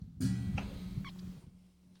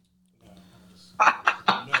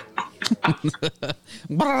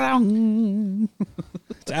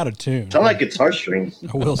It's out of tune. Sound like guitar strings.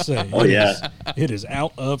 I will say. Oh, yeah. It is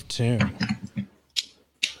out of tune.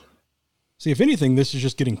 See, if anything, this is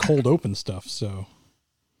just getting cold open stuff, so.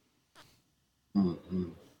 Mm-hmm.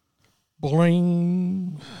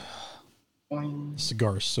 Boing. The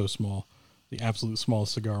cigar is so small. The absolute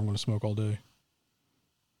smallest cigar I'm going to smoke all day.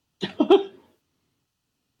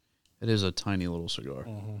 It is a tiny little cigar.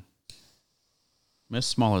 It's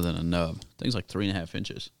smaller than a nub. Thing's like 3.5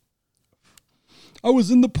 inches. I was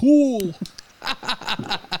in the pool.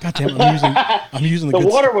 God damn it, I'm using The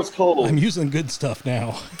water was cold. I'm using good stuff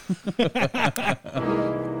now.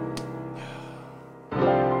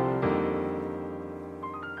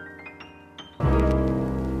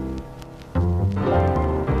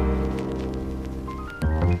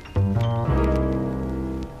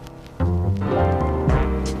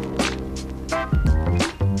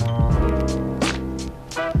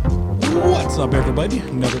 What's up, everybody?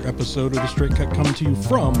 Another episode of The Straight Cut coming to you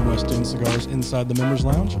from West End Cigars inside the Members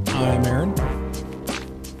Lounge. I'm Aaron.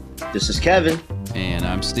 This is Kevin. And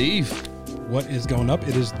I'm Steve. What is going up?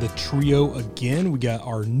 It is the trio again. We got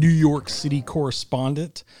our New York City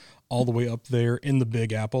correspondent all the way up there in the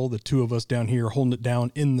Big Apple. The two of us down here holding it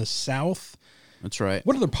down in the South. That's right.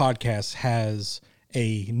 What other podcast has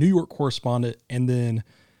a New York correspondent and then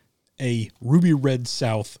a Ruby Red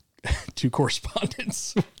South two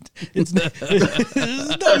correspondents? It's not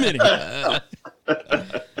many.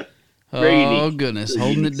 Oh, goodness.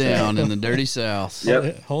 Holding it down in the dirty South.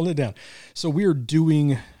 Yep. Holding it down. So we are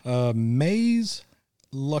doing May's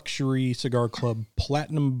Luxury Cigar Club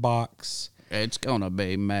Platinum Box. It's going to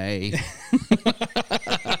be May.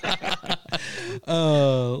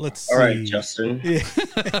 Let's see. All right, Justin.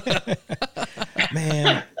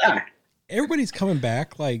 Man, everybody's coming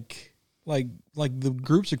back. Like the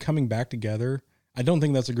groups are coming back together. I don't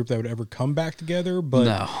think that's a group that would ever come back together, but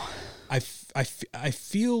No. I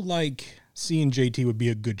feel like seeing JT would be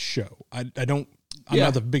a good show. I'm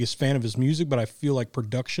not the biggest fan of his music, but I feel like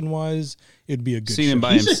production wise, it'd be a good Seeing show. him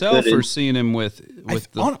by himself or seeing him with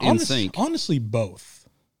in sync? Honestly, both.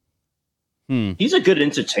 He's a good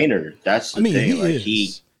entertainer. That's the thing. He is.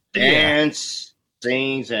 He dance,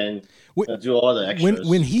 sings, and do all the extras.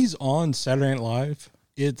 When he's on Saturday Night Live,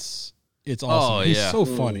 it's awesome. Oh, He's yeah. so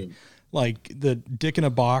funny. Like the Dick in a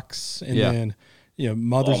Box, and then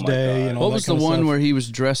Mother's Day, and all What that was the kind of one stuff. where he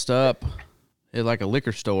was dressed up at like a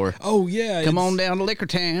liquor store? Oh yeah, Come on down to Liquor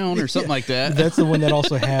Town or something like that. That's the one that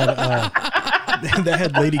also had that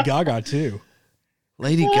had Lady Gaga too.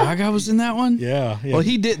 Lady Gaga was in that one? Yeah. Well,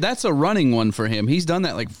 he did. That's a running one for him. He's done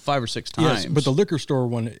that like 5 or 6 times. Yes, but the liquor store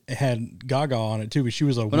one had Gaga on it too. But she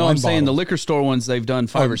was a wine no, I'm saying the bottle. liquor store ones, they've done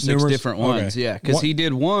 5 or 6 numerous? different Okay. ones. Yeah, because he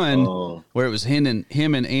did one where it was him and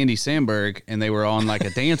Andy Samberg, and they were on like a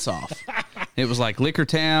dance off. It was like Liquor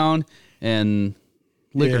Town and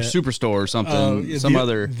Liquor Superstore or something.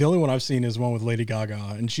 The only one I've seen is one with Lady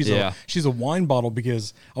Gaga, and she's a wine bottle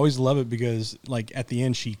because I always love it because like at the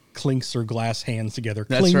end she clinks her glass hands together.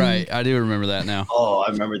 That's Cling. right. I do remember that now. Oh, I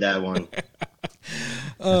remember that one.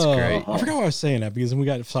 That's great. I forgot why I was saying that because then we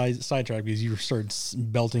got sidetracked because you started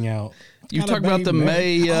belting out. You talked about the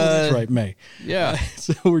May. That's right, May. Yeah.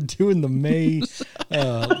 So we're doing the May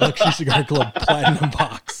Luxury Cigar Club Platinum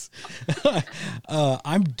Box.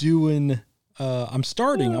 I'm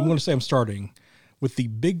starting with the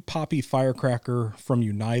Big Poppy Firecracker from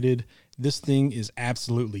United. This thing is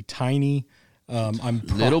absolutely tiny.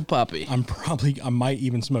 Little puppy. I might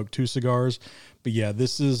even smoke 2 cigars, but yeah,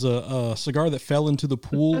 this is a cigar that fell into the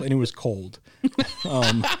pool and it was cold.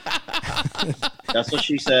 That's what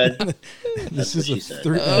she said. This is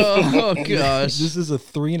Oh gosh. This is a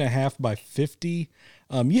 3.5 by 50.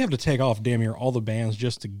 You have to take off damn near all the bands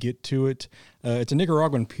just to get to it. It's a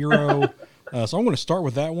Nicaraguan Puro. So I'm going to start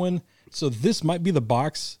with that one. So this might be the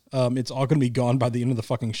box. It's all going to be gone by the end of the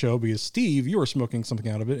fucking show because Steve, you are smoking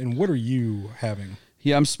something out of it. And what are you having?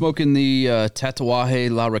 Yeah, I'm smoking the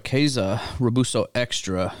Tatuaje La Riqueza Robusto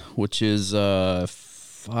Extra, which is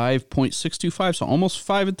 5.625, so almost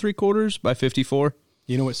 5 3/4 by 54.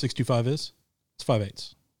 You know what 625 is? It's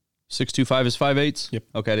 5/8. 625 is 5/8? Yep.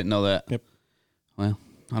 Okay, I didn't know that. Yep. Well,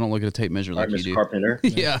 I don't look at a tape measure like you Mr. do. Carpenter.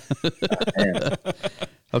 Yeah.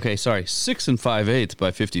 Okay, sorry. 6 5/8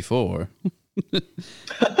 by 54.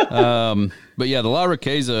 But yeah, the La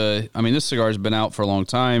Riqueza, I mean, this cigar has been out for a long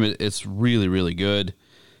time. It's really, really good.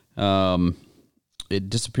 It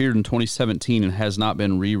disappeared in 2017 and has not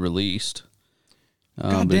been re-released.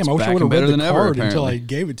 God damn, I wish I would have read the card until I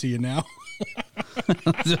gave it to you now.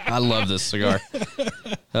 I love this cigar.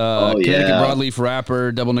 Connecticut broadleaf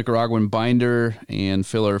wrapper, double Nicaraguan binder, and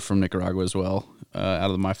filler from Nicaragua as well.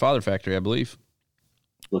 out of my father factory, I believe.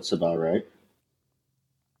 Looks about right.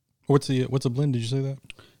 What's a blend? Did you say that?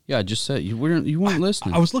 Yeah, I just said you weren't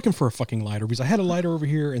listening. I was looking for a fucking lighter because I had a lighter over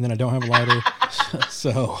here and then I don't have a lighter.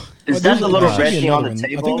 So is that the little red thing on the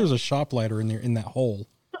table? I think there's a shop lighter in there in that hole.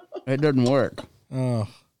 It doesn't work. Oh.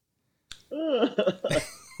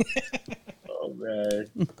 Oh man.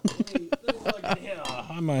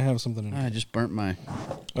 I might have something in I just burnt my.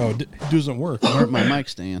 Oh, it doesn't work. Burnt my mic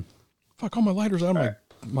stand. Fuck, all my lighters out of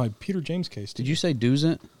my Peter James case. Did you say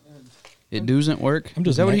doesn't? It doesn't work?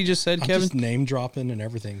 Is that what he just said, Kevin? I'm just name dropping and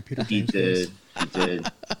everything. Peter James He did.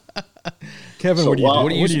 Kevin, what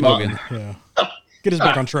are you smoking? Yeah. Get us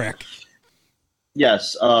back on track.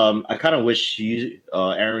 Yes. I kind of wish you,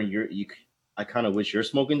 Aaron, I kind of wish you're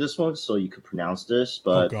smoking this one so you could pronounce this.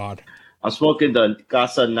 But oh God, I'm smoking the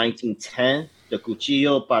Casa 1910, the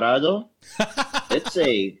Cuchillo Parado. It's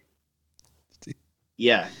a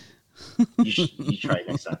yeah. You try it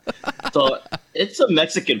next time. So it's a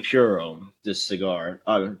Mexican Puro. This cigar,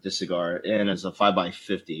 and it's a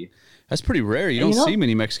 5x50. That's pretty rare. You don't see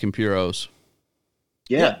many Mexican Puros.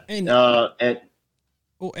 Yeah, and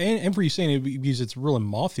for you saying it because it's really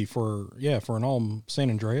mothy for an all San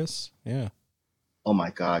Andreas. Yeah. Oh my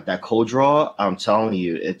God, that cold draw! I'm telling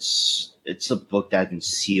you, it's a book that been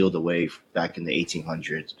sealed away back in the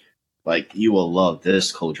 1800s. Like you will love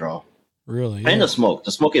this cold draw. Really? And the smoke.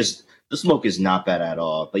 The smoke is not bad at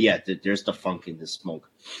all. But yeah, there's the funk in the smoke.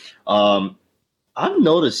 I'm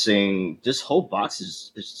noticing this whole box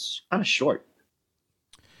is kind of short.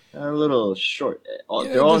 A little short.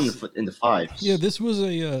 They're all in the fives. Yeah, this was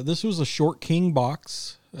a short king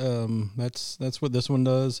box. That's what this one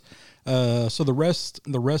does. So the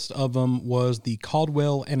rest of them was the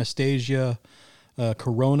Caldwell Anastasia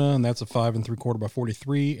Corona, and that's a 5 3/4 by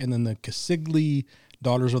 43, and then the Casigli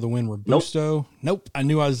Daughters of the Wind Robusto. Nope. I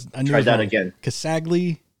knew Try that again.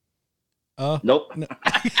 Casagli. Nope. No.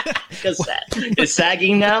 It's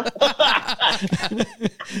sagging now.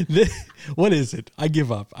 What is it? I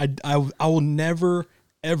give up. I will never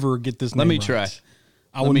ever get this name Let me right. try.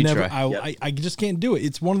 I will never. I just can't do it.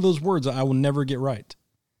 It's one of those words I will never get right.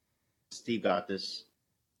 Steve got this.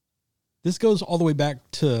 This goes all the way back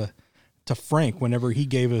to Frank whenever he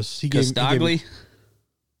gave us Castagli.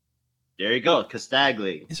 There you go,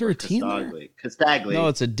 Castagli. Is there a T in there? Castagli. No,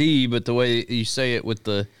 it's a D, but the way you say it with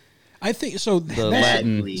the I think so. The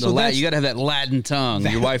Latin, you got to have that Latin tongue.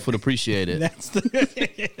 Your wife would appreciate it. That's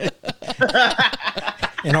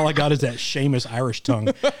and all I got is that Seamus Irish tongue.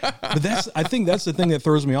 But I think that's the thing that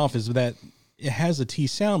throws me off is that it has a T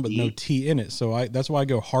sound but no T in it. So that's why I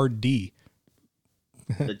go hard D.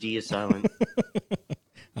 The D is silent.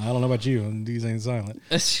 I don't know about you, and D's ain't silent.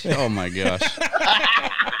 Oh my gosh!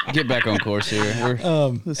 Get back on course here.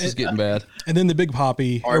 This is getting bad. And then the Big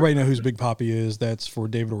Papi. Everybody know who's Big Papi is. That's for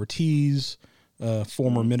David Ortiz,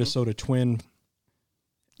 former Minnesota Twin.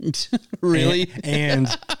 Really? And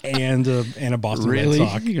a Boston really? Red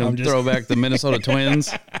Sox. You gonna throw back the Minnesota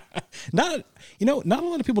Twins? Not a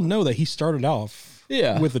lot of people know that he started off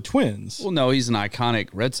with the Twins. Well, no, he's an iconic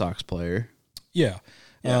Red Sox player. Yeah.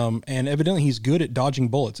 And evidently he's good at dodging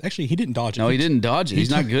bullets. Actually, he didn't dodge it. No, he didn't dodge it.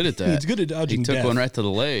 He's not good at that. He's good at dodging. He took one right to the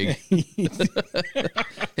leg.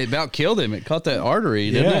 It about killed him. It caught that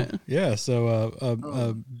artery, didn't it? Yeah.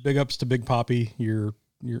 So, big ups to Big Papi. You're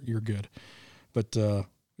good. But that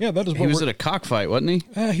is. He was at a cockfight, wasn't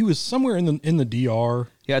he? He was somewhere in the DR.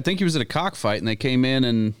 Yeah, I think he was at a cockfight, and they came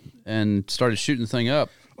in and started shooting the thing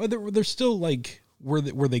up. Well, they're still like. Were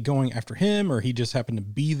they going after him, or he just happened to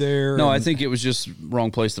be there? No, I think it was just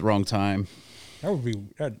wrong place at the wrong time. That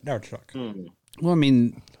would suck. Well, I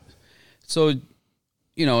mean, so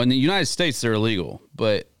in the United States they're illegal,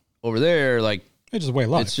 but over there, like it's just a way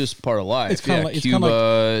of life. It's just part of life. It's kind of like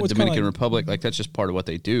Cuba, Dominican Republic, like that's just part of what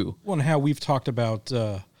they do. Well, and how we've talked about,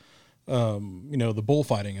 the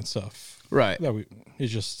bullfighting and stuff, right?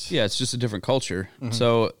 It's just it's just a different culture. Mm-hmm.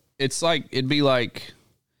 So it's like it'd be like.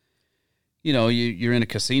 You're in a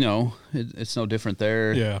casino. It's no different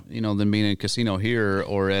there, than being in a casino here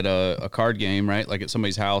or at a card game, right? Like at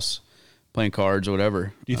somebody's house playing cards or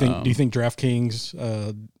whatever. Do you think DraftKings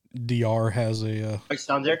DR has a Mike's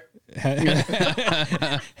down there?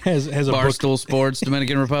 has a Barstool Sports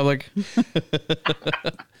Dominican Republic?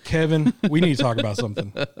 Kevin, we need to talk about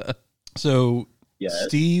something. So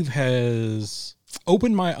Steve has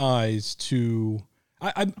opened my eyes to.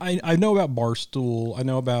 I know about Barstool. I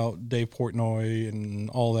know about Dave Portnoy and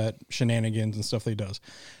all that shenanigans and stuff that he does.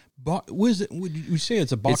 But would you say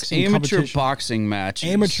it's a boxing amateur boxing match?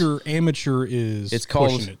 Amateur is it's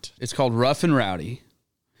called Rough N Rowdy,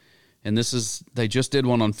 and they just did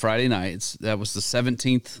one on Friday nights. That was the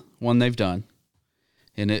 17th one they've done.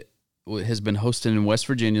 and it has been hosted in West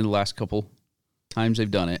Virginia the last couple times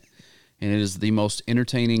they've done it, and it is the most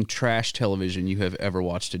entertaining trash television you have ever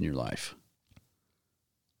watched in your life.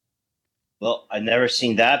 Well, I've never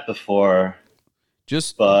seen that before.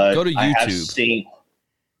 Just go to YouTube. I have seen,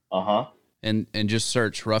 and just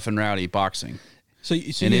search Rough N Rowdy boxing.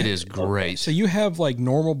 It is great. So you have like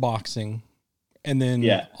normal boxing, and then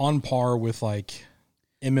on par with like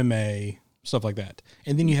MMA, stuff like that.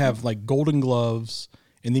 And then you have like Golden Gloves,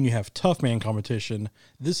 and then you have Tough Man competition.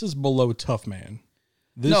 This is below Tough Man.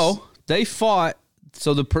 No, they fought.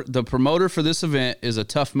 So the promoter for this event is a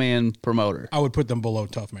Tough Man promoter. I would put them below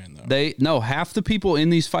Tough Man though. Half the people in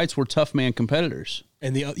these fights were Tough Man competitors.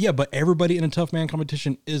 And but everybody in a Tough Man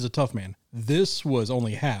competition is a Tough Man. This was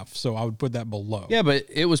only half, so I would put that below. Yeah, but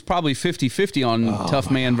it was probably 50-50 on Tough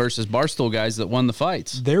Man versus Barstool guys that won the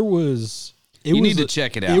fights. You need to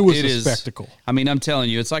check it out. It was a spectacle. I mean, I'm telling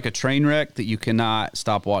you, it's like a train wreck that you cannot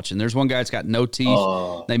stop watching. There's one guy that's got no teeth.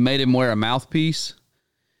 They made him wear a mouthpiece.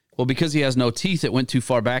 Well, because he has no teeth, it went too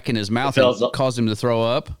far back in his mouth and caused him to throw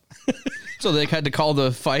up. So they had to call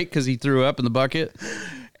the fight because he threw up in the bucket.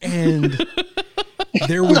 And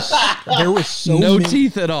there was so no many,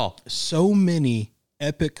 teeth at all. So many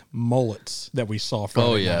epic mullets that we saw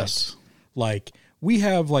Friday night. Like we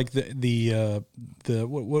have like the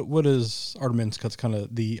what is Artemis Cuts kind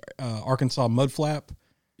of the Arkansas mud flap.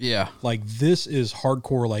 Yeah. Like this is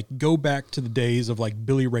hardcore. Like go back to the days of like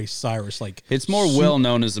Billy Ray Cyrus. Like it's more well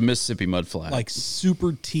known as the Mississippi mud flap. Like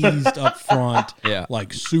super teased up front. Yeah.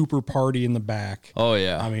 Like super party in the back. Oh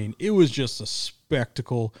yeah. I mean, it was just a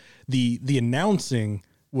spectacle. The announcing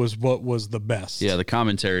was what was the best. Yeah, the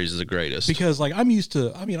commentaries is the greatest. Because like I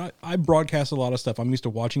broadcast a lot of stuff. I'm used to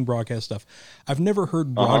watching broadcast stuff. I've never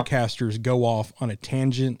heard broadcasters go off on a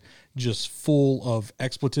tangent just full of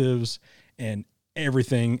expletives and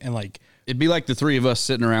everything, and like it'd be like the three of us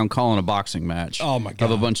sitting around calling a boxing match. Oh my god!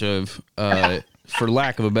 Of a bunch of, for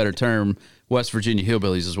lack of a better term, West Virginia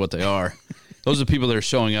hillbillies is what they are. Those are the people that are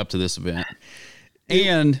showing up to this event.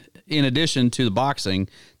 And in addition to the boxing,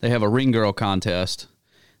 they have a ring girl contest,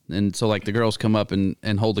 and so like the girls come up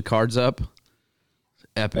and hold the cards up.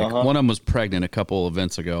 Epic. One of them was pregnant a couple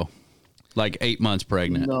events ago, like 8 months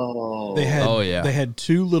pregnant. No, they had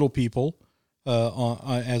two little people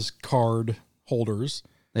as card holders.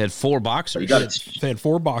 They had four boxers. They had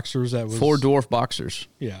four boxers. That was 4 dwarf boxers.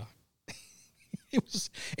 Yeah. It was.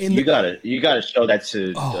 You gotta show that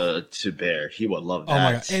to Bear. He would love that. Oh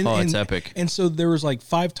my god! It's epic. And so there was like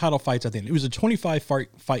 5 title fights at the end. It was a 25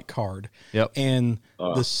 fight card. Yep. And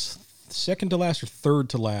the second to last or third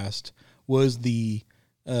to last was the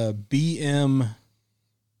BMFD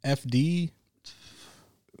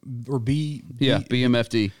or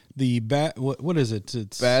BMFD. What is it?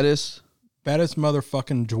 It's baddest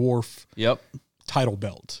motherfucking dwarf. Yep. Title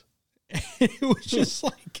belt. It was just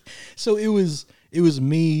like, so it was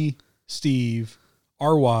me, Steve,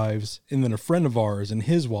 our wives, and then a friend of ours and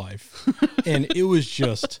his wife. And it was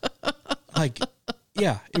just like,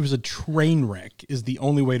 yeah, it was a train wreck is the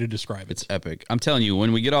only way to describe it. It's epic. I'm telling you,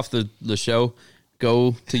 when we get off the show,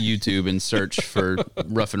 go to YouTube and search for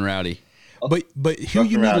Rough N Rowdy. But who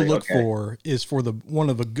you need to look for is for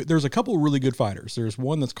there's a couple of really good fighters. There's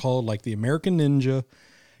one that's called like the American Ninja.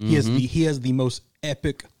 He has the most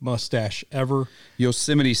epic mustache ever.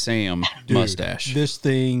 Yosemite Sam mustache. This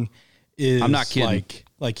thing is, I'm not kidding.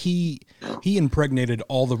 Like he impregnated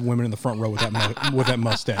all the women in the front row with that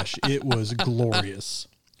mustache. It was glorious.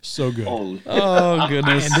 So good. Oh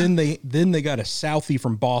goodness. And then they got a Southie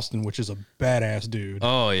from Boston, which is a badass dude.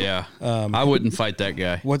 Oh yeah. I wouldn't fight that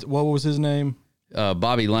guy. What was his name?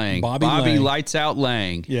 Bobby Lang. Bobby Lang. Lights Out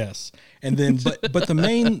Lang. Yes. And then but the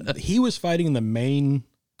main, he was fighting the main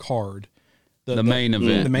card. The main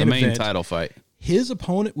event. The main title fight. His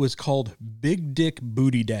opponent was called Big Dick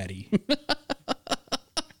Booty Daddy.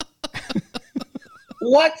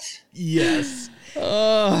 What? Yes.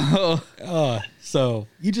 So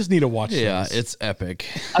you just need to watch this. Yeah, it's epic.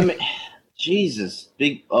 I mean, Jesus.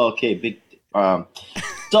 Big.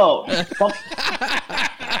 So.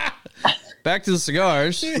 Back to the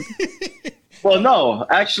cigars. Well, no.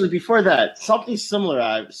 Actually, before that, something similar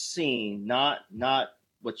I've seen. Not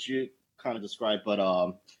what you kind of described, but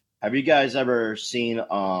have you guys ever seen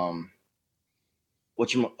what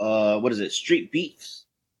is it? Street Beefs.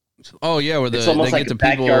 Oh yeah, where they like get the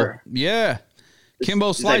people. Yeah,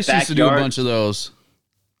 Kimbo Slice used to do a bunch of those.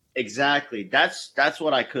 Exactly. That's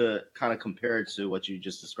what I could kind of compare it to what you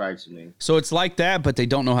just described to me. So it's like that, but they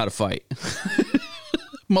don't know how to fight.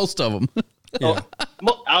 Most of them. Yeah.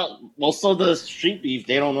 Most of the street beef,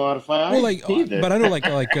 they don't know how to fight. Well, but I know like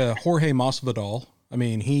Jorge Masvidal. I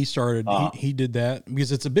mean, he started. He did that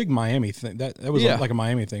because it's a big Miami thing. That was like a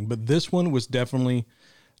Miami thing. But this one was definitely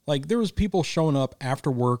like there was people showing up after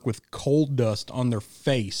work with coal dust on their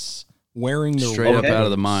face, wearing their straight up out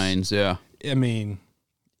of the mines. Yeah, I mean,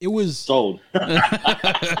 it was sold.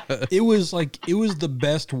 It was the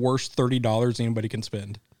best worst $30 anybody can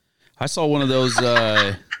spend. I saw one of those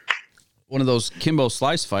Kimbo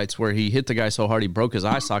Slice fights where he hit the guy so hard he broke his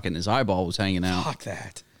eye socket and his eyeball was hanging out. Fuck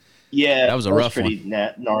that. Yeah, that was a rough one.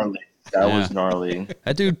 Gnarly. That was gnarly.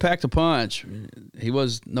 That dude packed a punch. He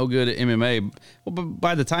was no good at MMA. Well, but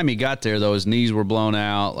by the time he got there, though, his knees were blown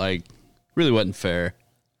out. Like, really wasn't fair.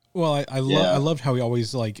 Well, I loved how he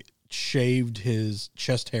always like shaved his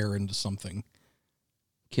chest hair into something.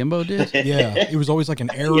 Kimbo did? Yeah, it was always like an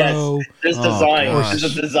arrow. Yes, there's design. There's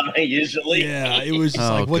a design usually. Yeah, it was just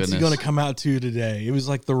like, what's he going to come out to today? It was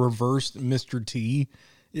like the reversed Mr. T.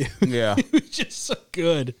 Yeah. It was just so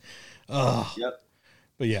good. Yep.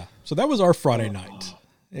 But yeah, so that was our Friday night.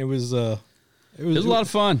 It was a lot of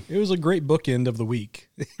fun. It was a great bookend of the week.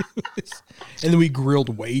 And then we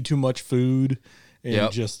grilled way too much food.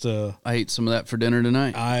 And just I ate some of that for dinner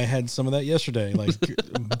tonight. I had some of that yesterday, like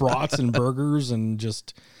brats and burgers, and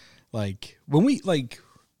just like when we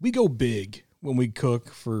go big when we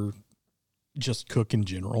cook for just cook in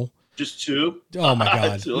general. Just two? Oh my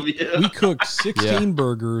god. We cooked 16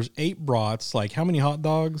 burgers, 8 brats, like how many hot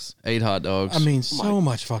dogs? 8 hot dogs. I mean, so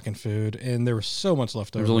much fucking food, and there was so much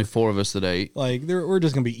left over. There's only 4 of us that ate. Like we're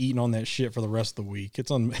just gonna be eating on that shit for the rest of the week.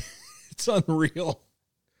 It's unreal.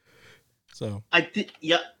 So I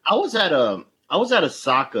was at a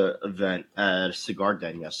soccer event at a cigar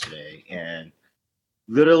den yesterday, and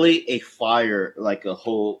literally a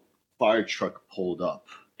whole fire truck pulled up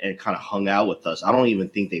and kind of hung out with us. I don't even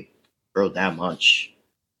think they rode that much.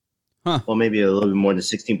 Huh. Well, maybe a little bit more than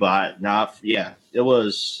 16, but it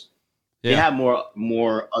was. Yeah. They had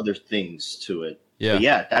more other things to it. Yeah. But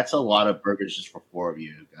yeah, that's a lot of burgers just for 4 of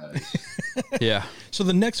you guys. Yeah. So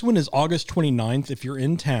the next one is August 29th. If you're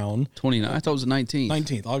in town, 29th. I thought it was the 19th.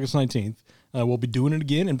 19th, August 19th. We'll be doing it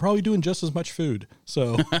again and probably doing just as much food.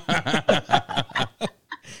 So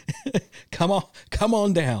come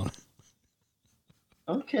on down.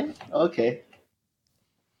 Okay.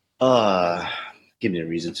 Give me a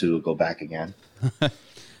reason to go back again.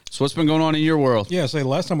 So what's been going on in your world? Yeah, so the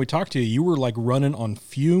last time we talked to you, you were like running on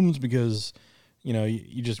fumes because, you know,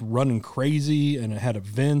 you just running crazy and it had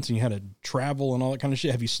events and you had to travel and all that kind of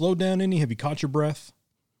shit. Have you slowed down any? Have you caught your breath?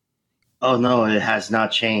 Oh no, it has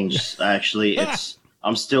not changed. Actually,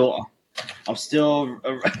 I'm still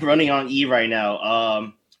running on E right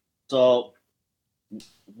now. So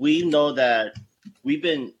we know that we've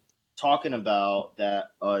been talking about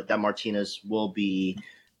that Martinez will be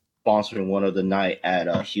sponsoring one of the night at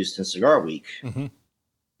Houston Cigar Week. Mm-hmm.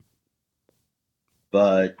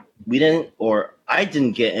 But I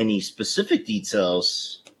didn't get any specific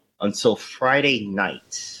details until Friday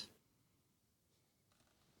night.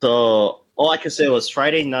 So all I could say was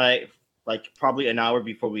Friday night, like probably an hour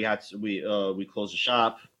before we closed the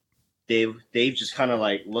shop. Dave just kind of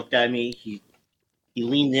like looked at me. He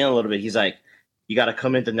leaned in a little bit. He's like, "You got to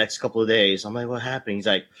come in the next couple of days." I'm like, "What happened?" He's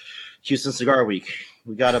like, "Houston Cigar Week.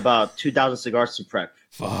 We got about 2,000 cigars to prep."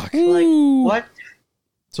 Fuck. Like, what?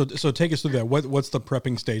 So take us through that. What's the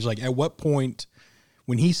prepping stage? Like at what point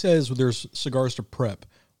when he says there's cigars to prep,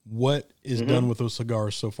 what is done with those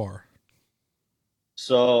cigars so far?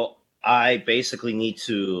 So I basically need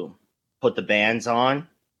to put the bands on,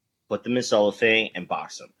 put them in cellophane, and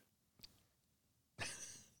box them.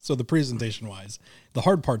 So the presentation wise, the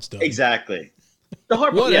hard part's done. Exactly. The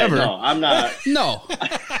hard part. Whatever. Yeah, no, I'm not. No.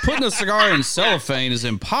 Putting a cigar in cellophane is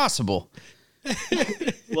impossible.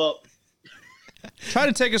 Well, try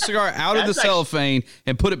to take a cigar out of the cellophane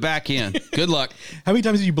and put it back in. Good luck. How many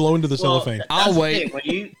times did you blow into the cellophane? I'll wait.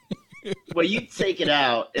 When you take it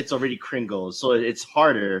out, it's already crinkled, so it's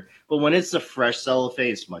harder. But when it's a fresh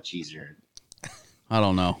cellophane, it's much easier. I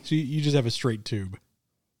don't know. So you just have a straight tube.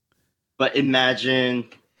 But imagine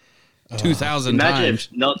 2,000 times.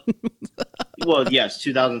 Well, yes,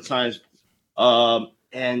 2,000 times.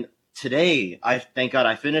 And today, thank God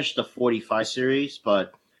I finished the 45 series,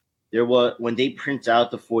 but when they print out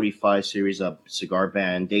the 45 series of Cigar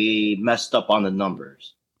Band, they messed up on the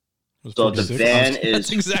numbers. So the band is...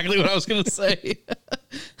 That's exactly what I was going to say.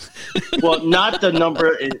 Well, not the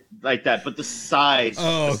number like that, but the size.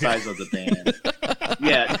 The size of the band.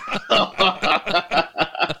 Yeah.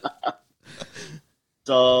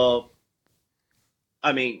 So,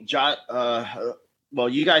 I mean, well,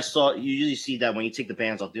 you guys you usually see that when you take the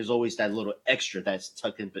bands off, there's always that little extra that's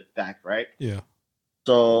tucked in back, right? Yeah.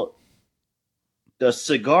 So, the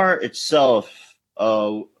cigar itself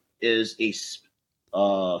is a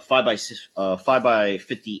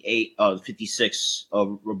 5x58 56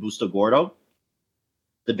 Robusto Gordo.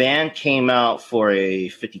 The band came out for a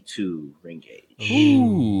 52 ring gauge.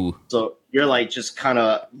 Ooh. So you're like just kind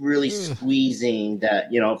of really squeezing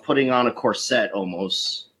that, putting on a corset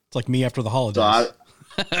almost. It's like me after the holidays.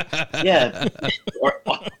 Yeah.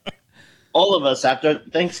 All of us after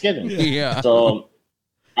Thanksgiving. Yeah. So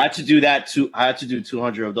I had to do that too. I had to do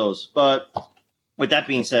 200 of those. But with that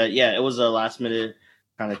being said, yeah, it was a last minute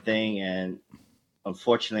kind of thing. And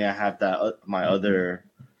unfortunately, I have my other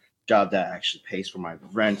job that actually pays for my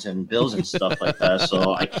rent and bills and stuff like that.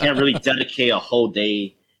 So I can't really dedicate a whole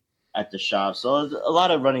day at the shop. So a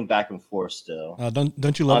lot of running back and forth still.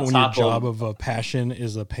 Don't you love it when your job of passion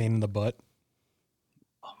is a pain in the butt?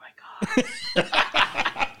 Oh my God.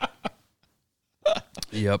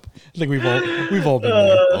 Yep. I think we've all been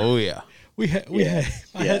there. Oh yeah. I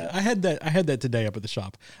had that today up at the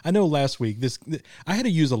shop. I know last week I had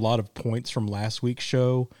to use a lot of points from last week's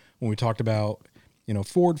show when we talked about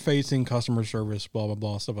forward facing customer service, blah blah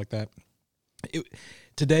blah, stuff like that.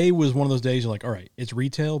 Today was one of those days you're like, all right, it's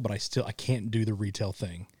retail, but I can't do the retail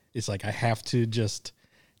thing. It's like I have to just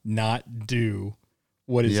not do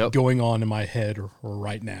what is going on in my head or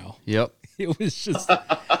right now. Yep. It was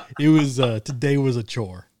today was a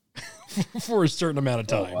chore for a certain amount of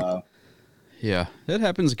time. Oh, wow. Yeah, that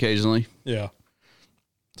happens occasionally. Yeah.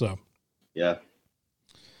 So. Yeah.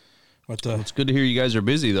 But it's good to hear you guys are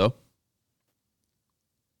busy though.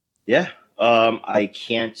 Yeah. I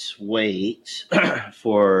can't wait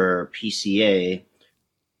for PCA.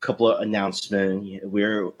 Couple of announcements.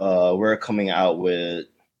 We're coming out with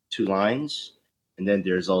 2 lines, and then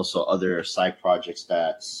there's also other side projects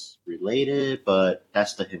that's related, but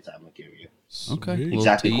that's the hint I'm gonna give you. Okay.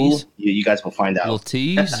 Exactly cool. You guys will find out. Little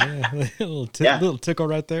tease. Little tickle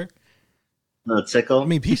right there. Little tickle. I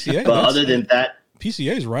mean, PCA. But other than that,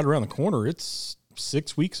 PCA is right around the corner. It's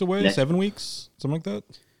 6 weeks away, 7 weeks, something like that.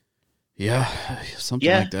 Yeah,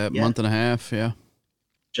 something like that. Month and a half. Yeah.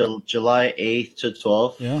 July 8th to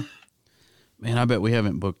 12th. Yeah. Man, I bet we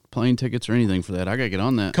haven't booked plane tickets or anything for that. I gotta get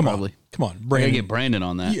on that. Come on, Brandon. I gotta get Brandon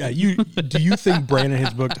on that. Yeah, do you think Brandon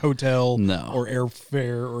has booked hotel No. or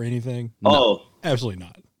airfare or anything? No. Oh, absolutely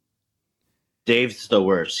not. Dave's the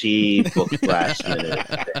worst. He booked last minute.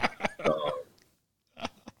 So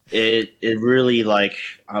it really like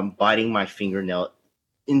I'm biting my fingernail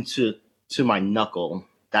into my knuckle.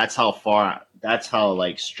 That's how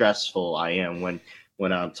like stressful I am when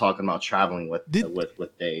I'm talking about traveling with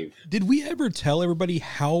Dave. Did we ever tell everybody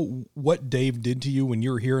what Dave did to you when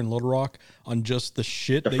you were here in Little Rock on just the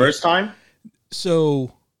shit? The first time?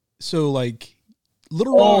 So like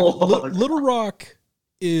Little Rock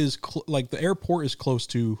is like the airport is close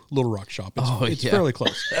to Little Rock shop. It's fairly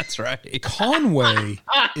close. That's right. Conway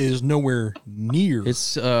is nowhere near.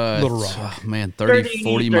 It's Little Rock. Oh, man,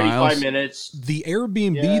 40 miles. 35 minutes. The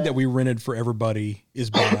Airbnb that we rented for everybody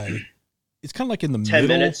is by. It's kind of like in the 10 middle.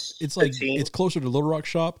 minutes. It's like 15. It's closer to Little Rock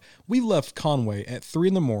shop. We left Conway at 3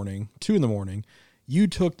 a.m, 2 a.m. You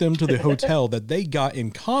took them to the hotel that they got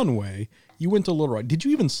in Conway. You went to Little Rock. Did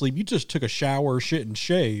you even sleep? You just took a shower, shit, and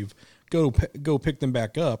shave. Go pick them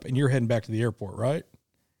back up, and you're heading back to the airport, right?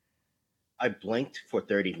 I blinked for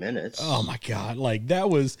 30 minutes. Oh my God. Like that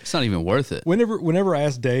was. It's not even worth it. Whenever I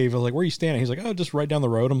asked Dave, I was like, where are you standing? He's like, oh, just right down the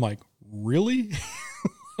road. I'm like, really?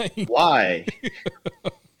 Why?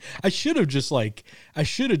 I should have just let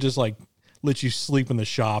you sleep in the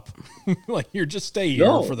shop. Like you're just stay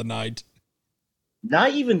here for the night.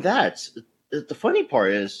 Not even that. The funny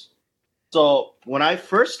part is, so when I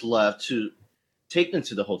first left to take them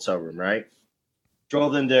to the hotel room, right?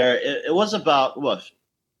 Drove them there. It was about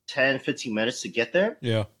 10, 15 minutes to get there.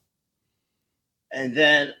 Yeah. And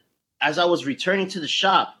then as I was returning to the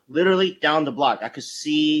shop, literally down the block, I could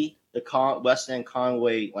see the West End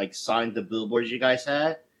Conway like sign, the billboards you guys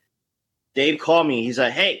had. Dave called me. He's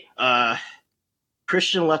like, hey,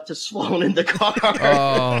 Christian left his phone in the car.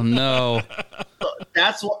 Oh, no. So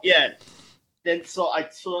that's what, Then so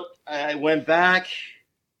I went back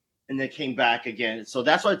and then came back again. So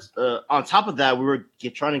that's why on top of that, we were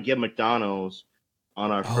trying to get McDonald's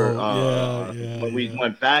on our first, when we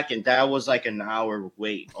went back, and that was like an hour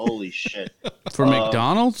wait. Holy shit. For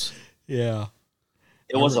McDonald's? Yeah.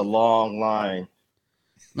 It was a long line.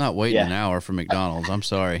 Not waiting an hour for McDonald's. I'm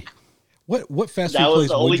sorry. What fast food place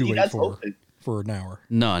would you wait for an hour?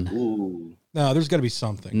 None. Ooh. No, there's got to be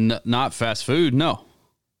something. Not fast food. No.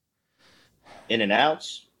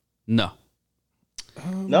 In-N-Outs? No.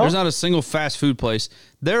 No. There's not a single fast food place.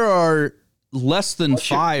 There are less than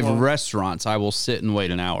 5 restaurants I will sit and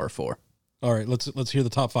wait an hour for. All right, let's hear the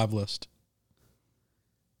top 5 list.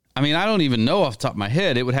 I mean, I don't even know off the top of my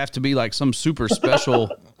head. It would have to be like some super special,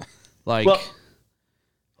 like.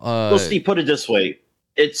 Well, Steve, put it this way: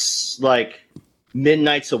 it's like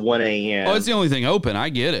midnight to 1 a.m. Oh, it's the only thing open. I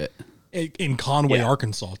get it. In Conway,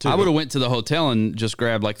 Arkansas, too. I would have went to the hotel and just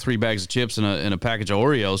grabbed like 3 bags of chips and a package of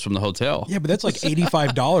Oreos from the hotel. Yeah, but that's like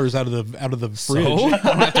 $85 out of the fridge. So I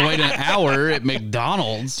don't have to wait an hour at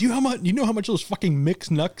McDonald's. Do you know how much those fucking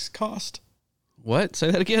mixed nuts cost? What?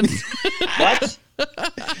 Say that again. What?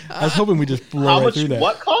 I was hoping we just blow right through that.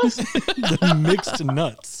 What cost? The mixed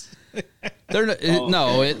nuts.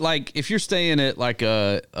 Like if you're staying at like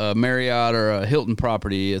a Marriott or a Hilton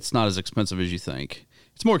property, it's not as expensive as you think.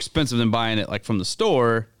 It's more expensive than buying it like from the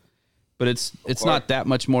store, but it's not that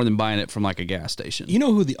much more than buying it from like a gas station. You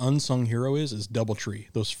know who the unsung hero is? Is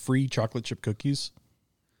DoubleTree. Those free chocolate chip cookies.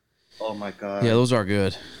 Oh my god. Yeah, those are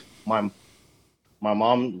good. My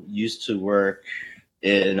mom used to work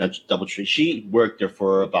in a DoubleTree. She worked there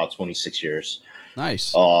for about 26 years.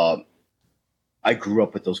 Nice. I grew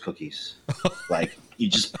up with those cookies. Like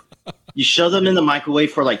you shove them in the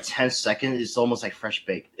microwave for like 10 seconds. It's almost like fresh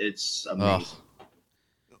baked. It's amazing. Oh.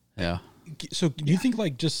 Yeah. So do you think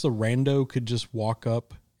like just a rando could just walk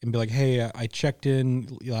up and be like, hey, I checked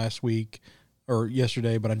in last week or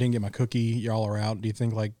yesterday, but I didn't get my cookie. Y'all are out. Do you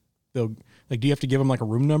think like do you have to give them like a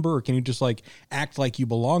room number, or can you just like act like you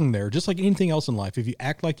belong there? Just like anything else in life. If you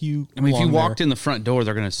act like you if you walked in the front door,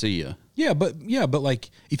 they're going to see you. Yeah, but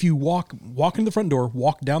like if you walk in the front door,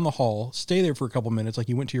 walk down the hall, stay there for a couple minutes, like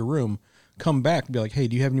you went to your room, come back and be like, hey,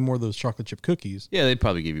 do you have any more of those chocolate chip cookies? Yeah, they'd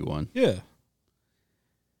probably give you one. Yeah.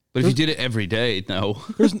 But if you did it every day, no.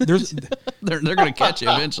 There's they're going to catch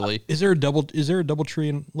you eventually. Is there a DoubleTree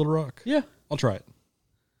in Little Rock? Yeah. I'll try it.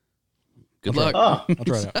 Good luck. I'll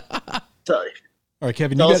try it out. All right,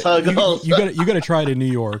 Kevin, you got to try it in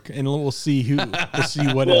New York, and we'll see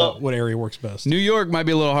what area works best. New York might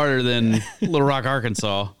be a little harder than Little Rock,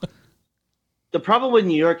 Arkansas. The problem with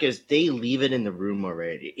New York is they leave it in the room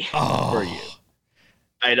already for you.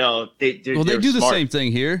 I know. They do the same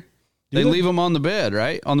thing here. They leave them on the bed,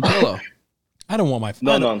 right? On the pillow. I don't want my...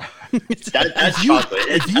 No. That's chocolate.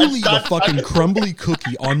 If you leave a fucking crumbly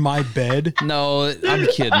cookie on my bed... No, I'm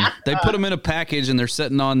kidding. They put them in a package and they're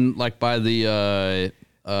sitting on, like, by the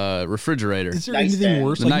refrigerator. Is there anything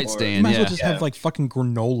worse? The nightstand, you might as well just have, like, fucking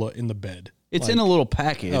granola in the bed. It's in a little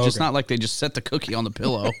package. It's not like they just set the cookie on the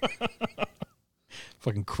pillow.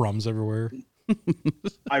 Fucking crumbs everywhere.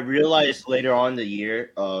 I realized later on in the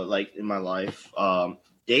year, like, in my life...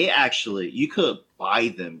 they actually, you could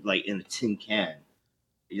buy them like in a tin can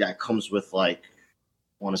that comes with like,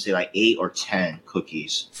 I want to say like 8 or 10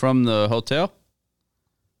 cookies from the hotel.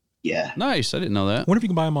 Yeah, nice. I didn't know that. I wonder if you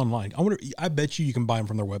can buy them online. I bet you can buy them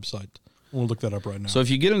from their website. We'll look that up right now. So if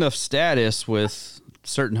you get enough status with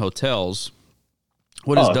certain hotels,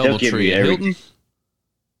 what is DoubleTree? Hilton.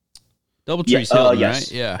 DoubleTree's Hilton,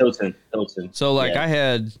 yes. Right? Yeah, Hilton. So like I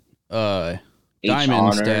had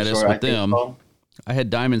diamond status with them. I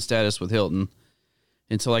had diamond status with Hilton.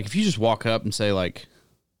 And so, like, if you just walk up and say, like,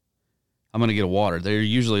 I'm going to get a water, they're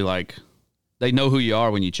usually, like, they know who you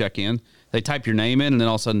are when you check in. They type your name in, and then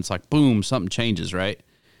all of a sudden it's like, boom, something changes, right?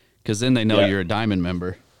 Because then they know you're a diamond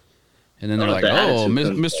member. And then they're like, oh,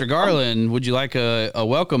 Mr. Garland, would you like a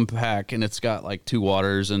welcome pack? And it's got, like, 2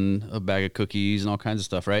 waters and a bag of cookies and all kinds of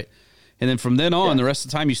stuff, right? And then from then on, the rest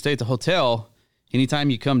of the time you stay at the hotel,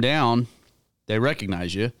 anytime you come down, they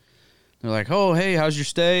recognize you. They're like, oh, hey, how's your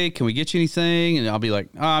stay? Can we get you anything? And I'll be like,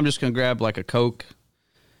 oh, I'm just going to grab like a Coke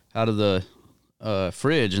out of the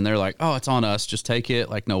fridge. And they're like, oh, it's on us. Just take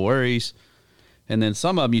it. Like, no worries. And then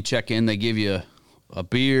some of them you check in, they give you a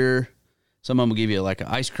beer. Some of them will give you like an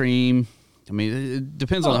ice cream. I mean, it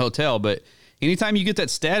depends on the hotel. But anytime you get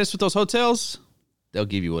that status with those hotels, they'll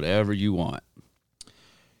give you whatever you want.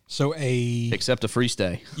 So except a free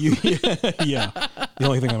stay. Yeah. The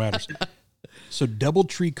only thing that matters. So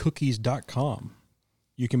DoubleTreeCookies.com,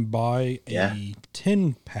 you can buy a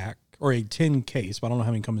 10 pack or a 10 case, but I don't know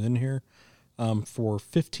how many comes in here, for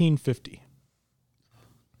 $15.50.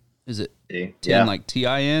 Is it 10 like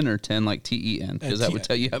TIN or 10 like TEN? Because that would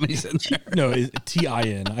tell you how many's in there. No, it's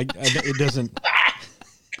TIN. It doesn't.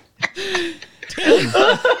 10.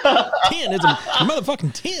 10 is a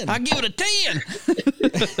motherfucking 10. I give it a 10.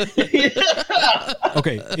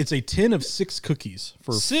 Okay, it's a 10 of 6 cookies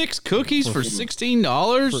for 6 cookies for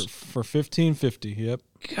 $16 for $15.50. Yep.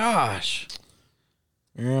 Gosh.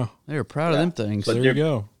 Yeah, they were proud of them things. There you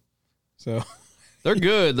go. So they're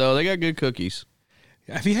good though. They got good cookies.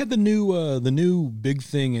 Have you had the new big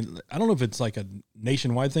thing? And I don't know if it's like a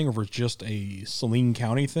nationwide thing or if it's just a Saline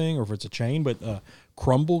County thing or if it's a chain, but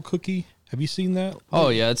Crumble cookie. Have you seen that? Oh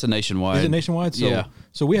yeah, it's a nationwide. Is it nationwide? So, yeah.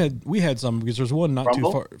 So we had some because there's one not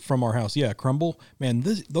Crumble? too far from our house. Yeah, Crumble. Man,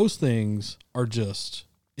 those things are just.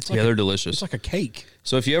 It's like they're delicious. It's like a cake.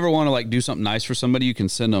 So if you ever want to like do something nice for somebody, you can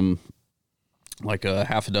send them like a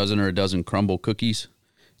half a dozen or a dozen Crumble cookies.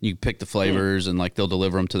 You pick the flavors and like they'll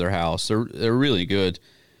deliver them to their house. They're really good.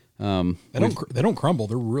 They don't crumble.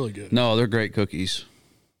 They're really good. No, they're great cookies.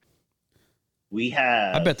 We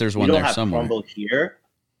have. I bet there's one we don't there have somewhere. Crumble here.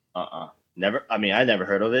 Never. I mean, I never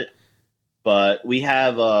heard of it. But we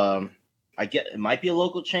have. I get it might be a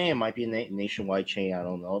local chain. It might be a nationwide chain. I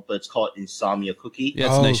don't know. But it's called Insomnia Cookie.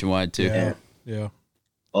 Yeah, it's nationwide too. Yeah.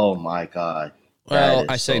 Oh my god. Well,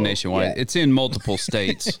 I say nationwide. Yeah. It's in multiple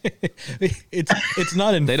states. it's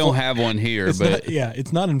not in. They don't have one here, but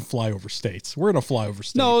it's not in flyover states. We're in a flyover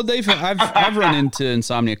state. No, I've run into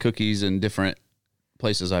Insomnia cookies in different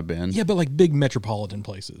places I've been. Yeah, but like big metropolitan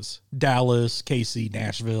places, Dallas, KC,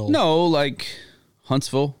 Nashville. No, like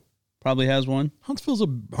Huntsville probably has one. Huntsville's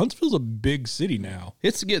a big city now.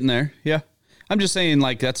 It's getting there. Yeah, I'm just saying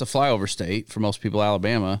like that's a flyover state for most people.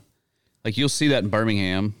 Alabama, like you'll see that in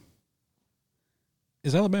Birmingham.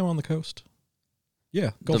 Is Alabama on the coast? Yeah,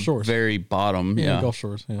 Gulf Shores. Very bottom. Yeah, Gulf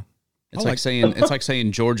Shores. Yeah, it's like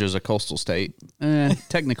saying Georgia's a coastal state.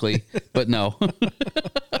 Technically, but no.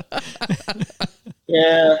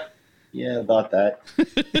 Yeah, about that.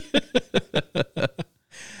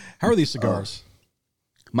 How are these cigars?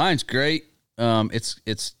 Mine's great.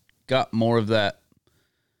 It's got more of that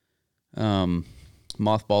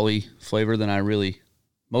mothball-y flavor than I really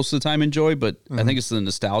most of the time enjoy, but I think it's the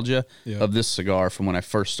nostalgia of this cigar from when I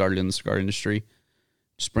first started in the cigar industry.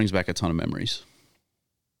 Just brings back a ton of memories.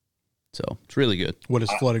 So it's really good. What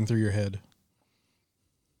is flooding through your head?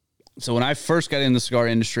 So when I first got in the cigar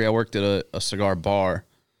industry, I worked at a cigar bar.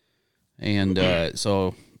 And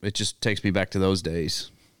so it just takes me back to those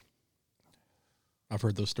days. I've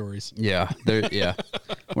heard those stories. Yeah. We're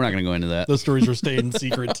not going to go into that. Those stories are staying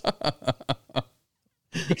secret.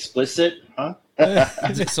 Explicit, huh?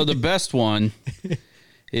 So the best one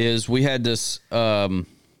is we had this,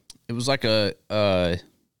 it was like a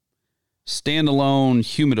standalone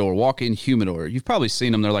humidor, walk-in humidor. You've probably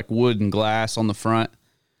seen them. They're like wood and glass on the front.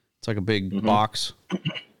 It's like a big box.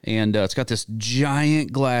 And it's got this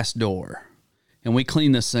giant glass door. And we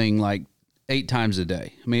cleaned this thing like 8 times a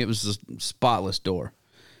day. I mean, it was a spotless door.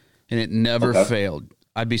 And it never failed.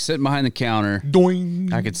 I'd be sitting behind the counter.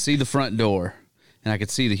 Doing. I could see the front door. And I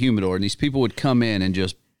could see the humidor. And these people would come in and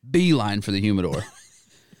just beeline for the humidor.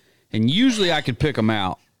 And usually I could pick them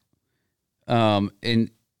out.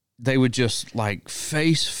 And they would just like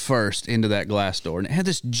face first into that glass door. And it had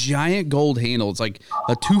this giant gold handle. It's like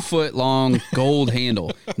a 2-foot long gold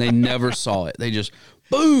handle. And they never saw it. They just,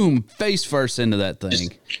 boom, face first into that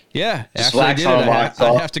thing. After I did it, I'd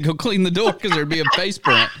have to go clean the door because there'd be a face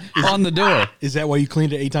print on the door. Is that why you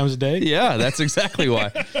cleaned it 8 times a day? Yeah, that's exactly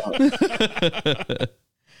why.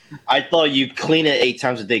 I thought you clean it 8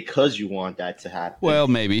 times a day because you want that to happen. Well,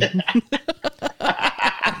 maybe.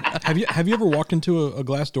 Have you ever walked into a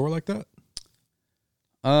glass door like that?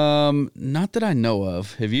 Not that I know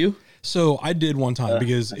of. Have you? So I did one time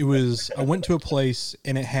because I went to a place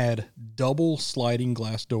and it had double sliding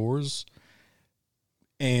glass doors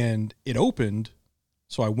and it opened.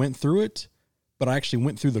 So I went through it, but I actually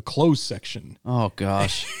went through the closed section. Oh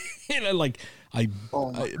gosh. And I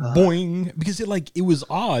boing, because it was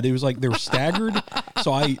odd. It was like they were staggered.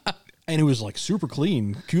 And it was like super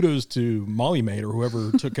clean. Kudos to Molly Maid or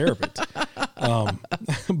whoever took care of it.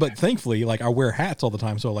 But thankfully, like I wear hats all the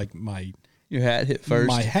time. So like your hat hit first.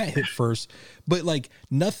 My hat hit first. But like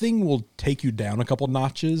nothing will take you down a couple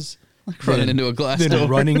notches. Like running into a glass door.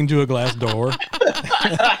 Running into a glass door.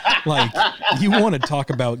 Like you want to talk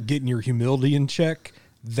about getting your humility in check.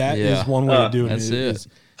 That is one way of doing it.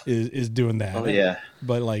 Is doing that. Oh yeah.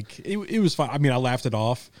 But like it was fine. I mean, I laughed it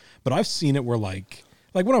off. But I've seen it where like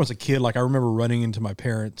when I was a kid, like I remember running into my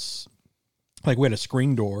parents, like we had a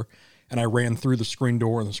screen door and I ran through the screen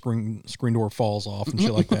door and the screen door falls off and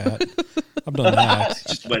shit like that. I've done that.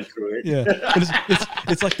 Just went through it. Yeah. But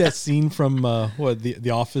it's like that scene from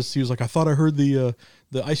the Office. He was like, I thought I heard the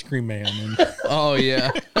ice cream man. And oh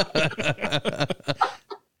yeah.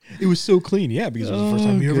 It was so clean. Yeah. Because it was the first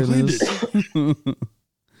time you ever cleaned it.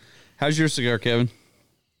 How's your cigar, Kevin?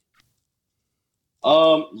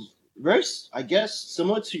 Very, I guess,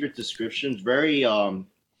 similar to your descriptions, very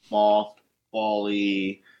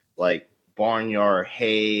mothball-y, like barnyard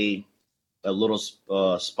hay, a little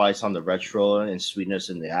spice on the retro and sweetness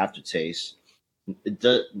in the aftertaste.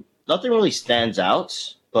 Nothing really stands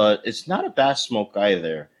out, but it's not a bad smoke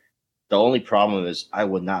either. The only problem is I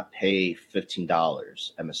would not pay $15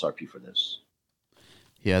 MSRP for this.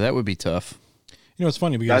 Yeah, that would be tough. You know, it's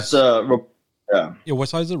funny because that's yeah. What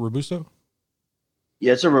size is it? Robusto?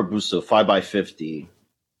 Yeah, it's a Robusto 5x50.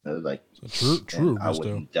 Like true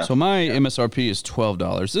Robusto. So my MSRP is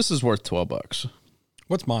 $12. This is worth $12.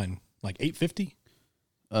 What's mine? Like $8.50?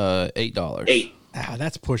 $8. $8.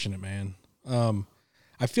 That's pushing it, man.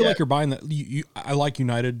 I feel like you're buying that. I like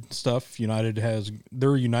United stuff. United has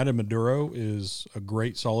their United Maduro is a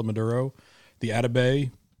great solid Maduro. The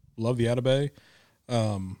Atabey, love the Atabey.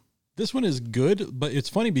 This one is good, but it's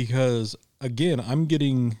funny because again, I'm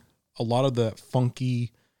getting a lot of the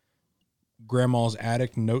funky grandma's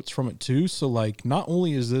attic notes from it too. So like, not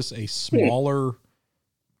only is this a smaller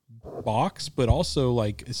box, but also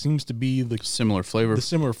like it seems to be the similar flavor. The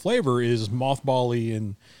similar flavor is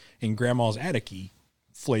mothball-y and grandma's attic-y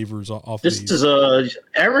flavors off. This these. Is a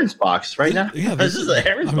Aaron's box right now. Yeah, this is a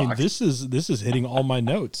Aaron's box. This is hitting all my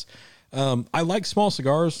notes. I like small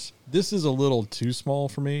cigars. This is a little too small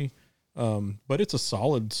for me, but it's a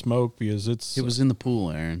solid smoke because it was in the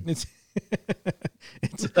pool, Aaron.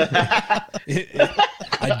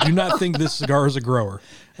 I do not think this cigar is a grower.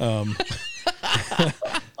 Gosh.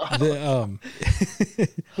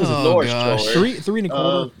 3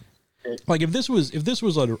 1/4. Like if this was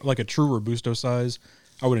like a true Robusto size,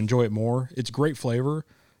 I would enjoy it more. It's great flavor,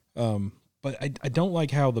 but I don't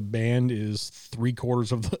like how the band is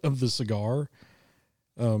 3/4 of the cigar.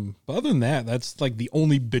 But other than that, that's like the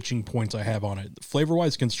only bitching points I have on it. Flavor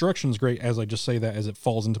wise, construction is great. As I just say that as it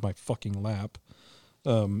falls into my fucking lap.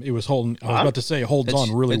 It was holding. I was about to say it holds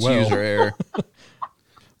on really well. User error.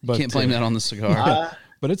 But can't blame that on the cigar.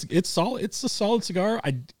 But it's solid. It's a solid cigar.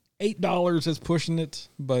 $8 is pushing it.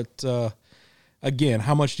 But again,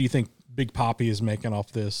 how much do you think Big Papi is making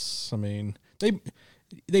off this? I mean,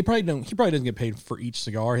 they probably don't. He probably doesn't get paid for each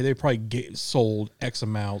cigar. They probably sold X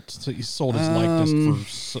amount. So he sold his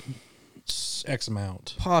likeness for X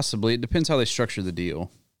amount. Possibly. It depends how they structure the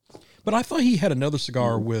deal. But I thought he had another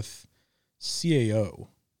cigar with CAO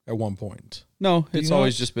at one point. No, it's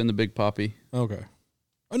always just been the Big Papi. Okay.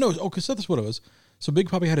 Oh no. Okay, so that's what it was. So Big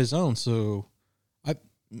Papi had his own. So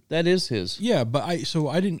that is his. Yeah, but I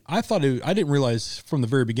didn't realize from the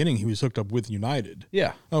very beginning he was hooked up with United.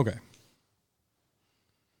 Yeah. Okay.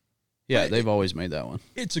 Yeah, they've always made that one.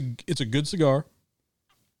 It's a good cigar.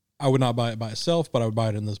 I would not buy it by itself, but I would buy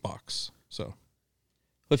it in this box. So,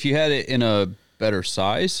 if you had it in a better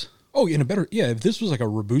size, if this was like a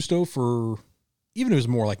Robusto even if it was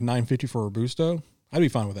more like $9.50 for a Robusto, I'd be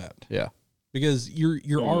fine with that. Yeah, because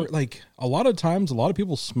like a lot of times, a lot of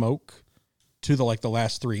people smoke to the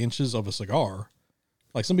last 3 inches of a cigar.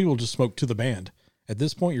 Like some people just smoke to the band. At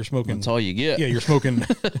this point, you're smoking. That's all you get. Yeah, you're smoking. This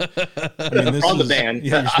from the band.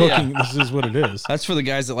 Yeah, you're smoking. This is what it is. That's for the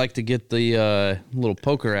guys that like to get the little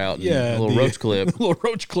poker out. And little roach clip, little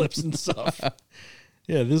roach clips and stuff.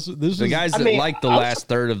 Yeah, this the guys that like the last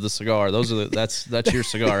third of the cigar. Those are that's your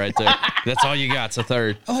cigar right there. That's all you got. It's a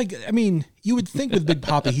third. You would think with Big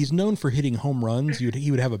Papi, he's known for hitting home runs.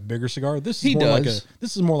 He would have a bigger cigar. This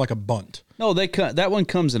is more like a bunt. No, that one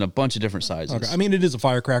comes in a bunch of different sizes. Okay. I mean, it is a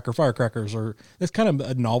firecracker. Firecrackers that's kind of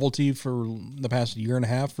a novelty for the past year and a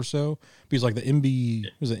half or so. Because like the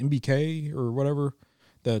MBK or whatever,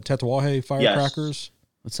 the Tatuaje firecrackers.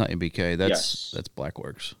 Yes. That's not MBK. That's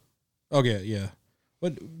Blackworks. Okay, yeah.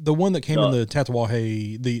 But the one that came in the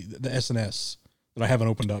Tatuaje, the SNS that I haven't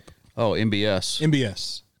opened up. Oh,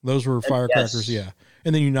 MBS. Those were firecrackers, yeah.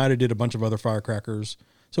 And then United did a bunch of other firecrackers.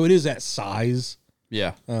 So it is that size.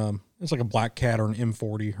 Yeah. It's like a Black Cat or an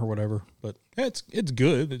M40 or whatever. But it's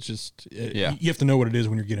good. It's just you have to know what it is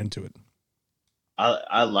when you get into it.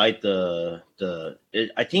 I like I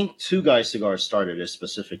think Two Guys Cigars started it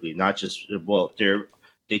specifically, not just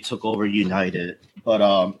they took over United,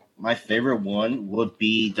 but my favorite one would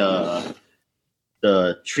be the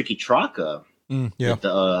Tricky Traca. Yeah. With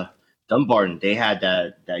the Dumbarton, they had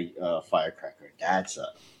that firecracker. That's a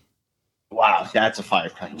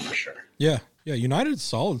firecracker for sure. Yeah. Yeah, United's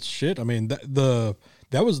solid shit. I mean, that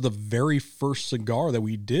was the very first cigar that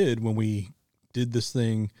we did when we did this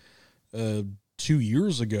thing 2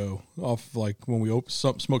 years ago. Off like when we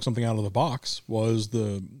smoked something out of the box was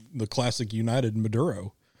the classic United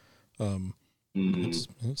Maduro. It's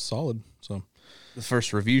solid. So the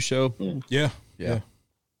first review show. Yeah.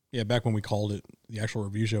 Back when we called it the actual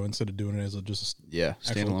review show instead of doing it as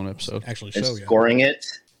standalone episode. Actually, show scoring it.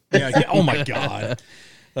 Yeah. Oh my god.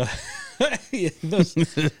 That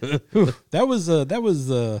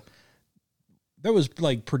was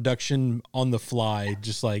like production on the fly.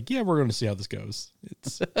 Just like, we're going to see how this goes.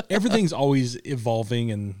 Everything's always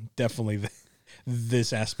evolving, and definitely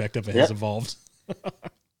this aspect of it has evolved.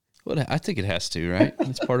 Well, I think it has to, right?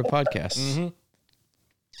 It's part of podcasts.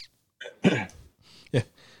 Mm-hmm. Yeah.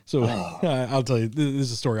 So I'll tell you, this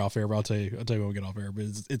is a story off air, but I'll tell you when we get off air. But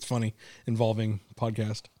it's funny involving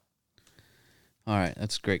podcast. All right,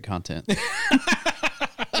 that's great content.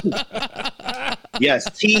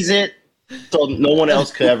 Yes, tease it so no one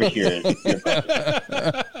else could ever hear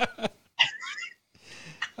it.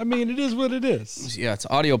 I mean, it is what it is. Yeah, it's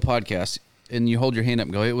audio podcast, and you hold your hand up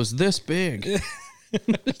and go, "It was this big."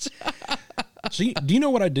 So, do you know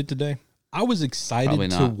what I did today? I was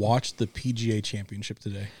excited to watch the PGA Championship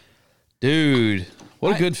today. Dude,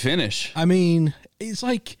 what a good finish. I mean, it's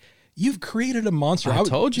like you've created a monster. I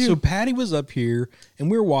told you. So Patty was up here, and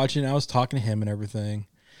we were watching. I was talking to him and everything.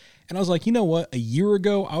 And I was like, you know what? A year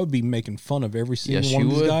ago, I would be making fun of every single one of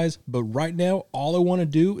these guys. But right now, all I want to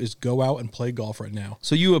do is go out and play golf right now.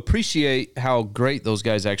 So you appreciate how great those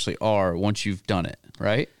guys actually are once you've done it,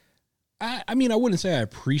 right? I mean, I wouldn't say I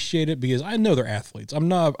appreciate it because I know they're athletes.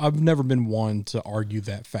 I've never been one to argue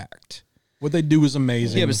that fact. What they do is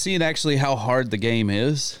amazing. Yeah, but seeing actually how hard the game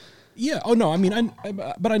is. Yeah. Oh no. I mean,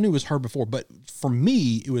 but I knew it was hard before. But for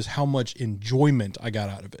me, it was how much enjoyment I got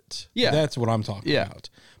out of it. Yeah, that's what I'm talking about.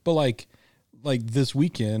 But like this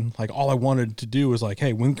weekend, like all I wanted to do was like,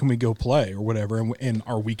 hey, when can we go play or whatever? And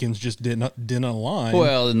our weekends just didn't align.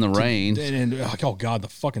 Well, in the rain and oh god, the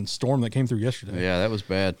fucking storm that came through yesterday. Yeah, that was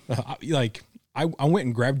bad. I went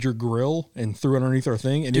and grabbed your grill and threw it underneath our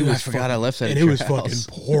thing, and dude, I forgot I left that. And it was fucking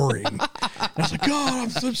pouring. And I was like, God,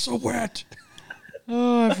 I'm so wet.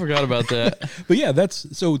 Oh, I forgot about that. But yeah,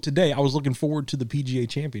 so today I was looking forward to the PGA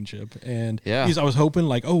Championship, and I was hoping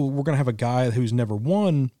like, oh, we're gonna have a guy who's never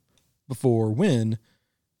won before win,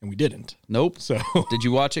 and we didn't. Nope. So did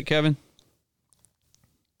you watch it, Kevin?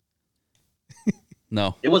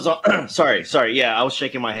 No. It was sorry. Yeah, I was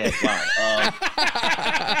shaking my head. Wow.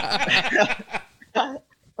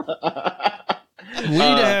 We need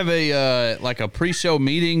to have a a pre-show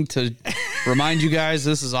meeting to remind you guys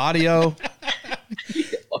this is audio.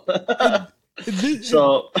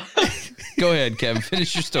 So go ahead, Kevin.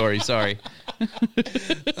 Finish your story. Sorry.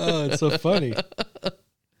 Oh, it's so funny.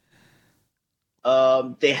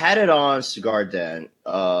 They had it on Cigar Den.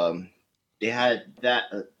 They had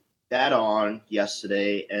that on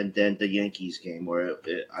yesterday, and then the Yankees game, where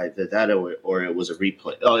either that or it was a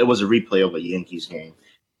replay. Oh, it was a replay of a Yankees game,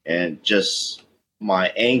 and just my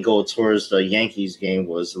angle towards the Yankees game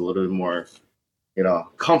was a little bit more,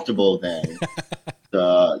 comfortable than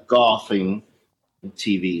the golfing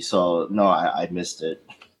TV. So no, I missed it.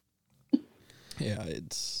 Yeah,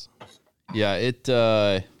 it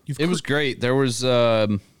was great. There was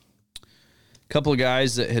a couple of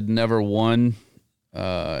guys that had never won.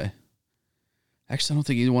 Actually, I don't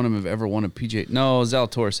think either one of them have ever won a PGA. No,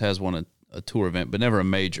 Zalatoris has won a tour event, but never a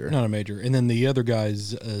major. Not a major. And then the other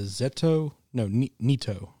guy's Naito.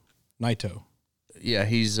 Yeah,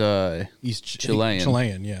 he's Chilean.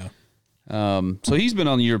 Chilean, yeah. So he's been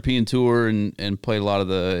on the European tour and played a lot of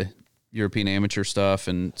the European amateur stuff,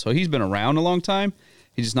 and so he's been around a long time.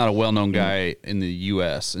 He's just not a well-known guy in the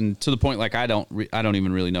U.S. and to the point like I don't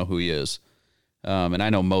even really know who he is, and I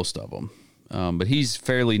know most of them, but he's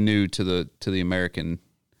fairly new to the American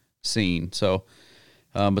scene. So,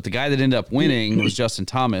 but the guy that ended up winning was Justin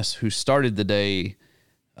Thomas, who started the day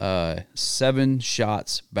 7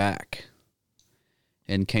 shots back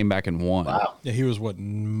and came back and won. Wow. Yeah, he was what,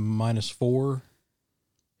 -4.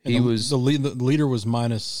 And he was the leader was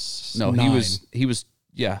 -9. No, he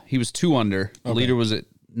was 2 under. The leader was at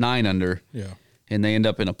 9 under. Yeah. And they end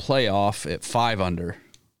up in a playoff at 5 under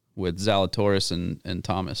with Zalatoris and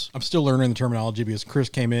Thomas. I'm still learning the terminology because Chris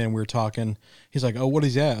came in and we were talking. He's like, oh, what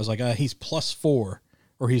is that? I was like, he's +4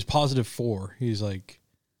 or he's +4. He's like,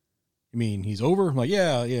 you mean he's over? I'm like,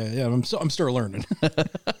 yeah. I'm still learning.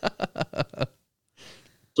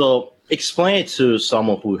 So explain it to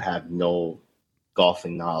someone who have no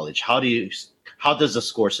golfing knowledge. How does the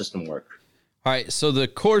score system work? All right, so the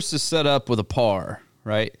course is set up with a par,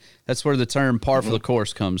 right? That's where the term par for the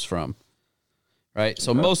course comes from, right?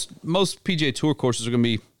 So most PGA Tour courses are going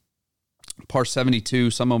to be par 72.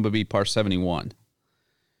 Some of them will be par 71.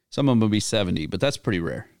 Some of them will be 70, but that's pretty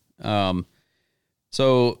rare.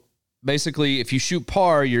 So basically, if you shoot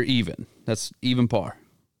par, you're even. That's even par,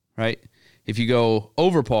 right? If you go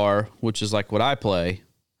over par, which is like what I play,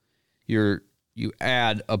 you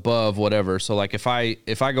add above whatever. So like if I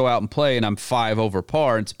go out and play and I'm 5 over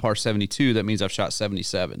par and it's par 72, that means I've shot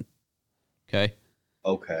 77. Okay.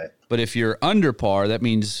 But if you're under par, that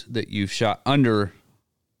means that you've shot under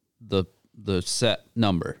the set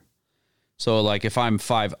number. So like if I'm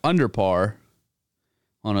 5 under par,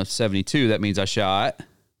 on a 72, that means I shot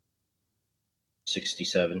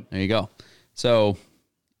 67. There you go. So,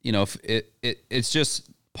 if it's just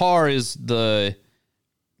par is the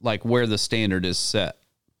like where the standard is set.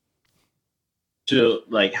 To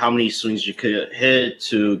like how many swings you could hit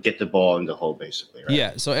to get the ball in the hole, basically, right?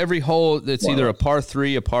 Yeah. So every hole, it's either a par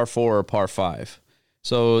 3, a par 4, or a par 5.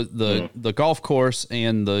 So the golf course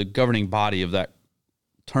and the governing body of that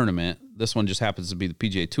tournament, this one just happens to be the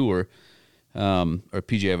PGA Tour, or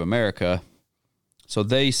PGA of America. So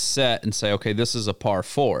they set and say, okay, this is a par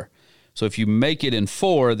 4. So if you make it in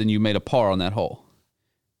 4, then you made a par on that hole.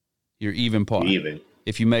 You're even par. Even.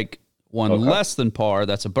 If you make one less than par,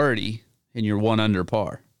 that's a birdie, and you're 1 under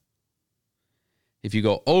par. If you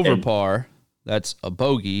go over par, that's a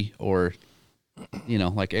bogey, or,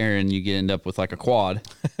 like Aaron, you end up with like a quad.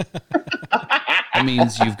 That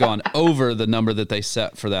means you've gone over the number that they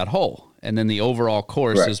set for that hole. And then the overall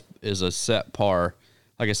course is a set par.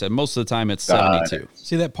 Like I said, most of the time it's 72.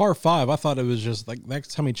 See, that par 5, I thought it was just like,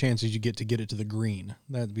 that's how many chances you get to get it to the green.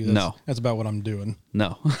 No. That's about what I'm doing.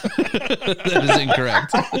 No. That is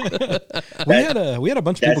incorrect. we had a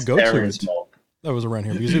bunch of people go to it. That was around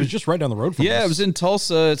here because it was just right down the road from us. Yeah, it was in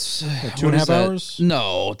Tulsa. It's like 2.5 hours?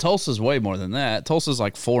 No, Tulsa's way more than that. Tulsa's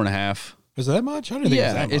like 4.5. Is that much? I didn't think it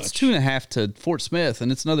was that much. It's 2.5 to Fort Smith,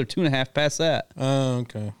 and it's another 2.5 past that. Oh,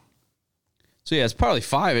 okay. So yeah, it's probably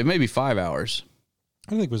 5. It may be 5 hours.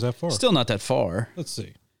 I didn't think it was that far. Still not that far. Let's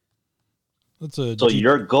see. So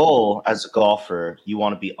your goal as a golfer, you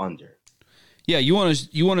want to be under. Yeah, you want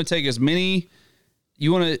to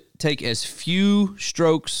take as few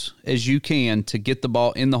strokes as you can to get the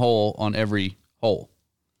ball in the hole on every hole.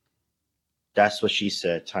 That's what she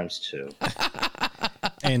said, times 2.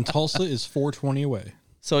 And Tulsa is 420 away.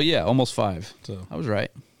 So yeah, almost 5. So I was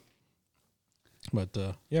right. But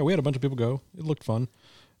yeah, we had a bunch of people go. It looked fun.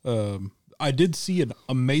 I did see an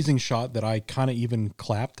amazing shot that I kind of even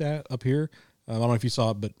clapped at up here. I don't know if you saw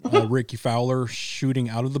it, but Ricky Fowler shooting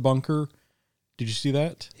out of the bunker. Did you see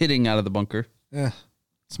that? Hitting out of the bunker.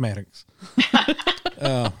 Semantics.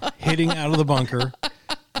 Hitting out of the bunker.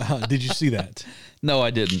 Did you see that? No, I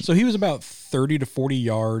didn't. So he was about 30 to 40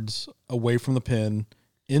 yards away from the pin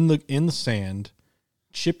in the sand,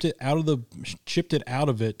 chipped it out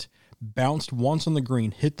of it, bounced once on the green,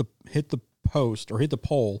 hit the post or hit the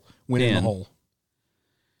pole, went in the hole.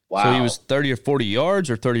 Wow. So he was 30 or 40 yards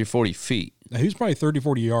or 30 or 40 feet? Now, he was probably 30,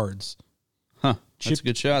 40 yards. Huh. That's a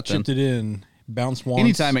good shot then. Chipped it in, bounced once.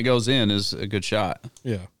 Anytime it goes in is a good shot.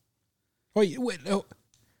 Yeah. Wait, no.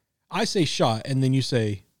 I say shot, and then you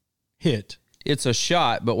say hit. It's a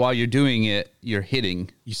shot, but while you're doing it, you're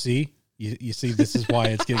hitting. You see? You see, this is why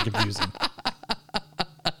it's getting confusing.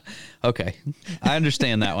 Okay. I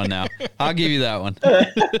understand that one now. I'll give you that one.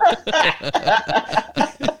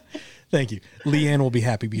 Thank you. Leanne will be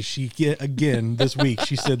happy because again, this week,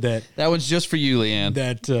 she said that. That one's just for you, Leanne.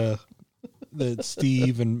 That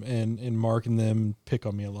Steve and Mark and them pick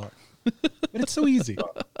on me a lot. But it's so easy.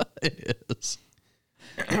 It is.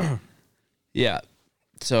 Yeah.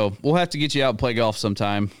 So we'll have to get you out and play golf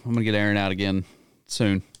sometime. I'm going to get Aaron out again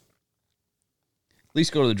soon. At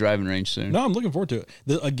least go to the driving range soon. No, I'm looking forward to it.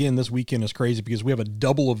 Again, this weekend is crazy because we have a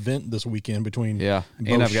double event this weekend between. Yeah,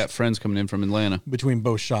 and I've got friends coming in from Atlanta. Between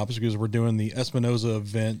both shops because we're doing the Espinosa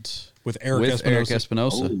event with Eric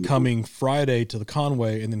Espinosa. Coming Friday to the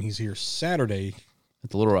Conway, and then he's here Saturday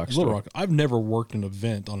at the Little Rock store. I've never worked an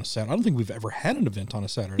event on a Saturday. I don't think we've ever had an event on a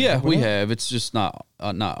Saturday. Yeah, we have. It's just not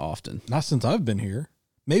often. Not since I've been here.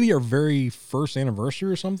 Maybe our very first anniversary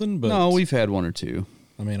or something. But no, we've had one or two.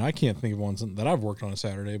 I mean, I can't think of one that I've worked on a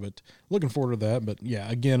Saturday, but looking forward to that. But yeah,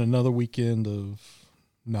 again, another weekend of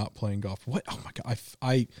not playing golf. What? Oh my God.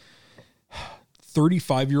 I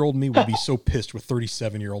 35-year-old me would be so pissed with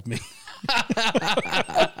 37-year-old me.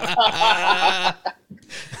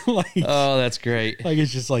 Oh, that's great. Like,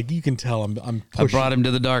 it's just like, you can tell I'm pushing, I brought him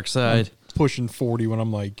to the dark side. I'm pushing 40 when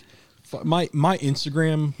I'm like, my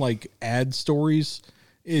Instagram, like, ad stories,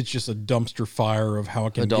 it's just a dumpster fire of how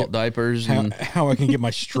I can adult diapers, how I can get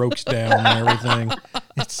my strokes down and everything.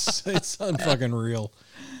 It's unfucking real.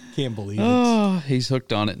 Can't believe it. Oh, he's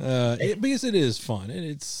hooked on it. Because it is fun. And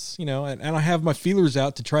it's, and I have my feelers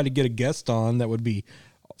out to try to get a guest on that would be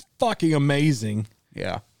fucking amazing.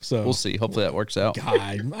 Yeah. So we'll see. Hopefully that works out. God,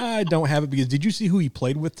 I don't have it because did you see who he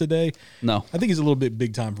played with today? No. I think he's a little bit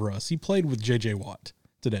big time for us. He played with JJ Watt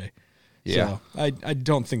today. Yeah. So I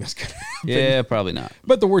don't think that's gonna happen. Yeah, probably not.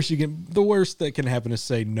 But the worst that can happen is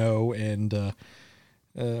say no, and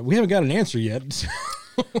we haven't got an answer yet.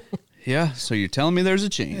 Yeah, so you're telling me there's a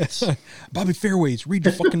chance. Bobby Fairways, read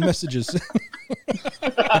your fucking messages.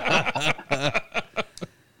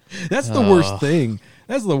 That's the worst thing.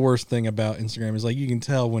 That's the worst thing about Instagram is like you can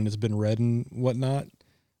tell when it's been read and whatnot.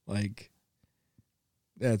 Like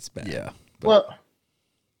that's bad. Yeah. Well,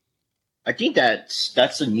 I think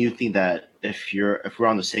that's a new thing that if we're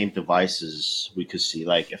on the same devices, we could see.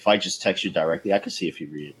 Like if I just text you directly, I could see if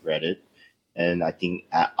you read it. And I think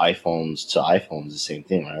at iPhones to iPhones, the same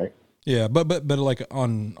thing, right? Yeah, but like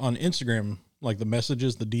on Instagram, like the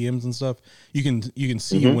messages, the DMs and stuff, you can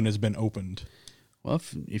see when it's been opened. Well,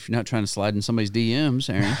 if you're not trying to slide in somebody's DMs,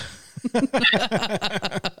 Aaron.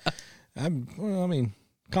 I mean,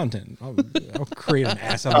 content. I'll create an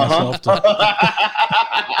ass out of myself.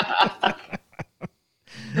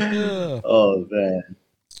 Oh man,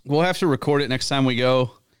 we'll have to record it next time we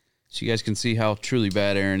go, so you guys can see how truly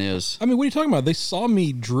bad Aaron is. I mean, what are you talking about? They saw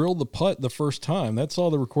me drill the putt the first time. That's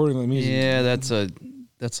all the recording that means. Yeah, that's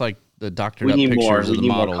like the doctored up pictures of the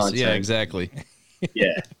models. Yeah, exactly.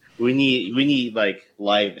 Yeah. We need like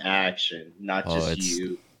live action, not just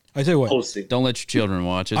you. I tell you what, posting. Don't let your children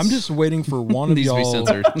watch it. I'm just waiting for one of y'all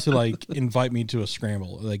to like invite me to a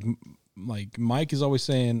scramble. Like Mike is always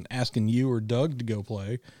asking you or Doug to go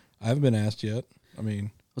play. I haven't been asked yet. I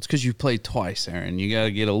mean, it's because you played twice, Aaron. You got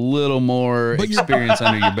to get a little more experience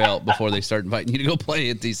under your belt before they start inviting you to go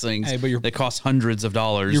play at these things. Hey, but they cost hundreds of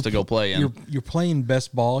dollars to go play in. You're playing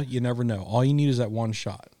best ball. You never know. All you need is that one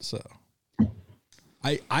shot. So.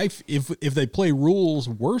 If they play rules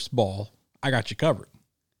worst ball, I got you covered.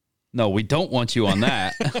 No, we don't want you on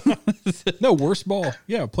that. No, worst ball.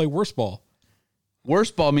 Yeah, play worst ball.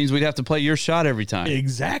 Worst ball means we'd have to play your shot every time.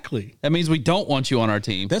 Exactly. That means we don't want you on our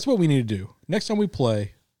team. That's what we need to do. Next time we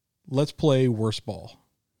play, let's play worst ball.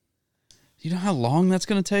 Do you know how long that's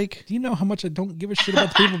going to take? Do you know how much I don't give a shit about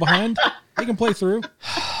the people behind? They can play through.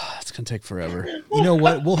 It's going to take forever. You know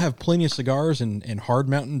what? We'll have plenty of cigars and hard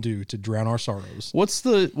Mountain Dew to drown our sorrows. What's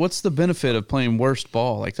the benefit of playing worst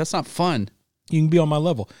ball? Like, that's not fun. You can be on my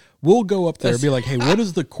level. We'll go up there and be like, hey, what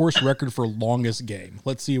is the course record for longest game?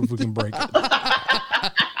 Let's see if we can break it.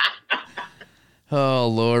 Oh,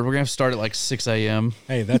 Lord. We're going to have to start at like 6 a.m.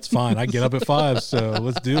 Hey, that's fine. I get up at 5, so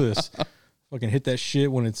let's do this. Fucking hit that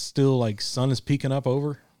shit when it's still like sun is peeking up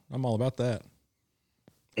over. I'm all about that.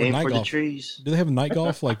 Aim for the trees. Do they have night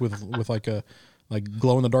golf like with like a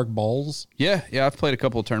glow in the dark balls? Yeah, I've played a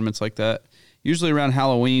couple of tournaments like that. Usually around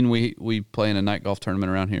Halloween, we play in a night golf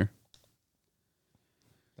tournament around here.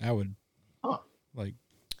 I would, like,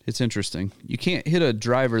 it's interesting. You can't hit a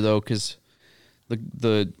driver though because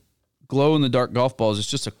the glow in the dark golf balls is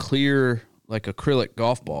just a clear like acrylic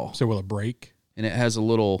golf ball. So will it break? And it has a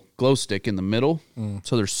little glow stick in the middle,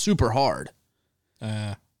 so they're super hard.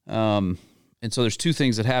 And so there's two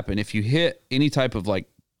things that happen. If you hit any type of like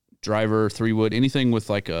driver, 3-wood, anything with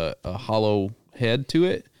like a hollow head to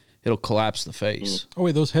it, it'll collapse the face. Oh,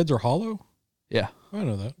 wait, those heads are hollow? Yeah. I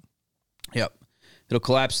know that. Yep. It'll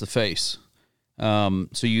collapse the face. So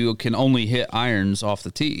you can only hit irons off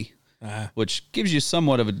the tee, which gives you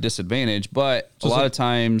somewhat of a disadvantage. But a lot of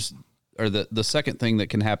times, or the second thing that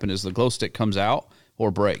can happen is the glow stick comes out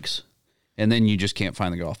or breaks. And then you just can't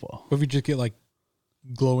find the golf ball. What if you just get like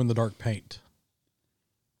glow in the dark paint?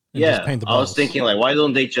 Yeah, I was thinking, like, why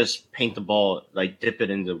don't they just paint the ball, like dip it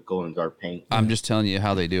into glow in the dark paint? I'm just telling you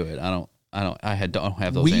how they do it. I don't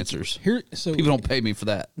have those answers. So people don't pay me for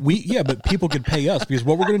that. But people could pay us because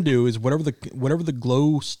what we're going to do is whatever the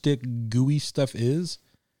glow stick gooey stuff is,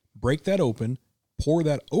 break that open, pour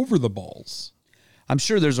that over the balls. I'm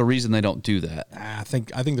sure there's a reason they don't do that. I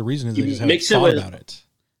think the reason is they just haven't thought about it.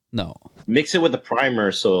 No, mix it with the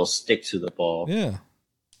primer so it'll stick to the ball. Yeah.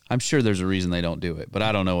 I'm sure there's a reason they don't do it, but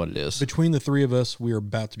I don't know what it is. Between the three of us, we are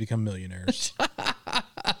about to become millionaires.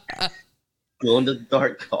 Glow in the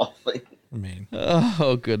dark golfing. I mean,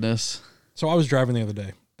 oh goodness. So I was driving the other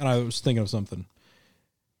day, and I was thinking of something.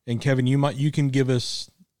 And Kevin, you can give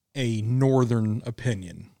us a northern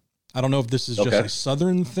opinion. I don't know if this is just a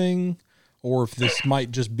southern thing, or if this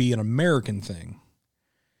might just be an American thing.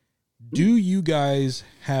 Do you guys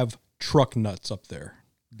have truck nuts up there?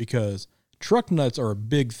 Because truck nuts are a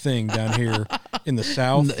big thing down here in the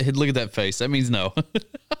South. Look at that face. That means no.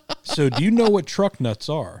 So do you know what truck nuts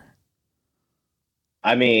are?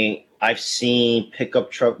 I mean, I've seen pickup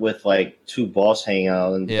truck with like two balls hanging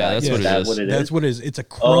out. And that's what it is. That's what it is. It's a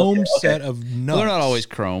chrome set of nuts. Well, they're not always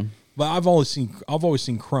chrome. But I've always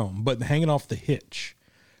seen chrome, but hanging off the hitch.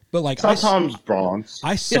 But like sometimes bronze.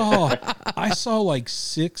 I saw like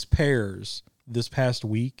 6 pairs this past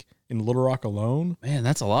week in Little Rock alone. Man,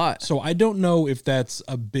 that's a lot. So I don't know if that's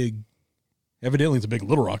evidently it's a big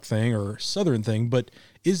Little Rock thing or Southern thing, but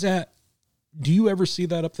do you ever see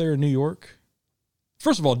that up there in New York?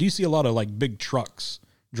 First of all, do you see a lot of like big trucks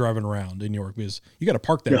driving around in New York because you got to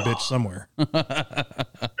park that bitch somewhere.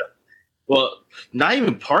 Well, not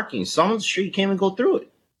even parking. Some of the street can't even go through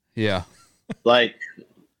it. Yeah. Like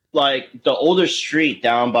the older street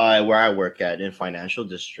down by where I work at in Financial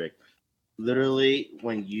District. Literally,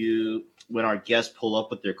 when our guests pull up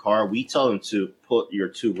with their car, we tell them to put your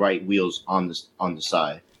two right wheels on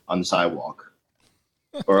the sidewalk,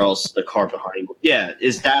 or else the car behind you. Yeah,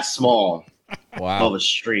 it's that small of a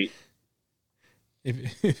street.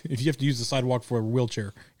 If you have to use the sidewalk for a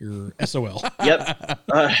wheelchair, you're SOL. Yep.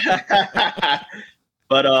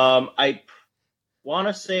 But I want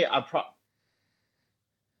to say I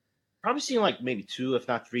probably seen like maybe 2, if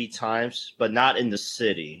not 3 times, but not in the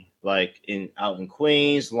city, like out in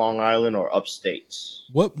Queens, Long Island, or upstate,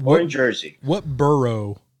 or in Jersey. What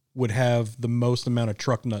borough would have the most amount of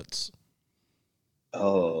truck nuts?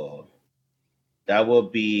 Oh, that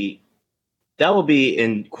would be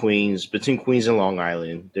in Queens, between Queens and Long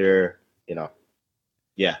Island. They're,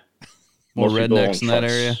 yeah. More rednecks in that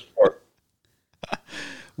area.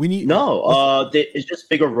 We need it's just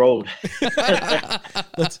bigger road.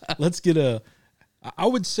 let's get I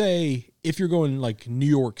would say if you're going like New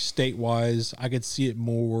York state wise, I could see it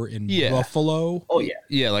more in Buffalo. Oh yeah.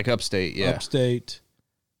 Yeah, like upstate, Upstate.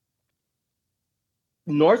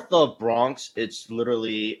 North of Bronx, it's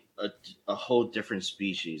literally a whole different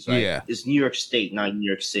species. Right? Yeah. It's New York State, not New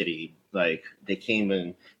York City. Like they came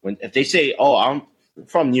in if they say, "Oh, I'm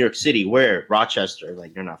from New York City," where? Rochester.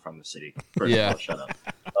 Like you're not from the city. First of all, shut up.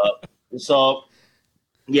 So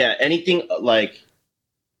yeah, anything like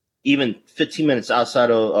even 15 minutes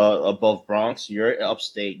outside of above Bronx, you're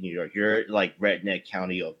upstate New York. You're like redneck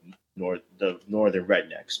county of the northern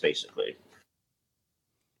rednecks, basically.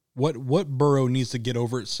 What borough needs to get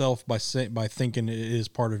over itself by thinking it is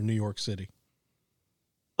part of New York City?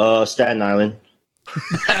 Staten Island.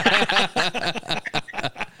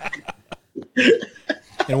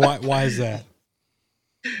 And why is that?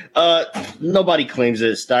 Nobody claims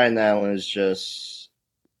it. Staten Island is just.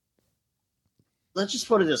 Let's just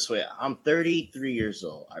put it this way. I'm 33 years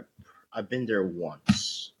old. I've been there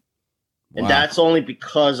once, and that's only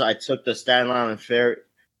because I took the Staten Island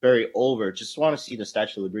ferry over. Just want to see the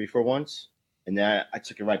Statue of Liberty for once, and then I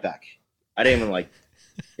took it right back. I didn't even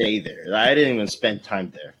stay there. I didn't even spend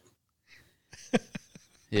time there.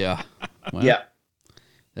 Yeah. Well, yeah.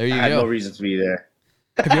 There you go. I had no reason to be there.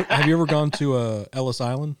 Have you ever gone to Ellis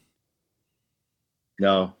Island?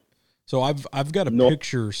 No. So I've got a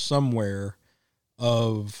picture somewhere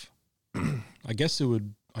of I guess it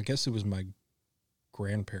was my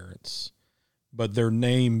grandparents, but their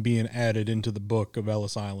name being added into the book of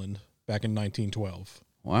Ellis Island back in 1912.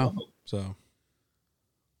 Wow. So.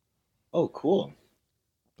 Oh, cool.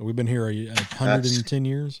 So we've been here 110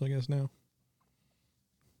 years, I guess now.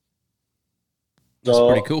 That's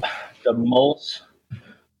pretty cool. The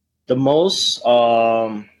most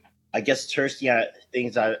I guess touristy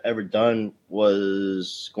things I've ever done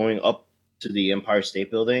was going up to the Empire State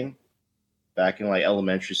Building back in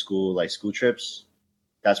elementary school, school trips.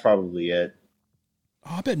 That's probably it.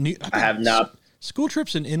 Oh, I bet I have not. School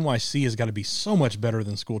trips in NYC has got to be so much better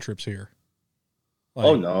than school trips here.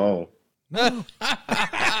 Oh no. No.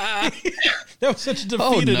 That was such a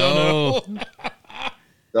defeated no.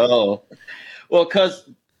 No. Well, because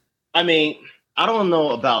I don't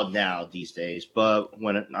know about now these days, but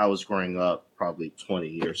when I was growing up, probably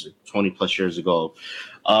 20 plus years ago,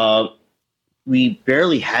 we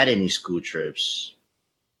barely had any school trips.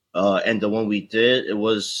 And the one we did, it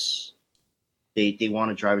was they want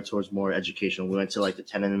to drive it towards more educational. We went to the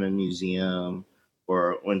Tiananmen Museum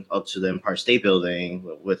or went up to the Empire State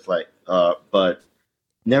Building with but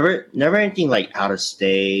never anything out of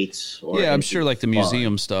state. Or yeah, I'm sure the fun.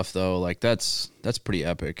 museum stuff though, that's pretty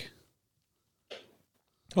epic.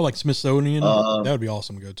 Oh, Smithsonian, that would be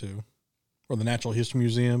awesome to go to, or the Natural History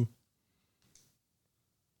Museum.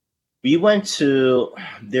 We went to.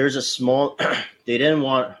 There's a small. They didn't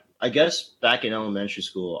want. I guess back in elementary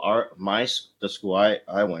school, the school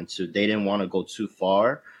I went to, they didn't want to go too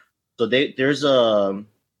far, so there's a.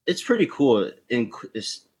 It's pretty cool.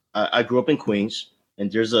 I grew up in Queens, and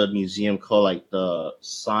there's a museum called the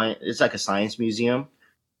science. It's a science museum.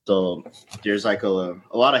 So there's a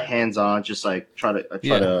lot of hands-on, just try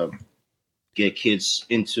to get kids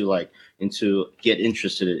into get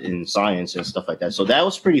interested in science and stuff like that. So that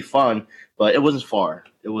was pretty fun, but it wasn't far.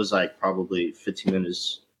 It was probably 15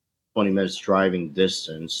 minutes, 20 minutes driving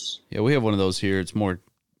distance. Yeah, we have one of those here. It's more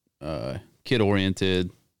kid-oriented.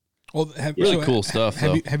 Well, cool stuff.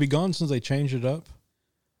 Have you gone since they changed it up?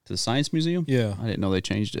 To the Science Museum? Yeah. I didn't know they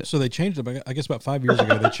changed it. So they changed it, I guess about 5 years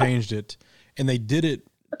ago they changed it, and they did it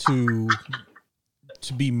to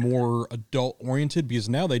to be more adult oriented because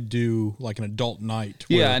now they do like an adult night.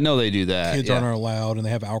 Yeah, I know they do that. Kids aren't allowed, and they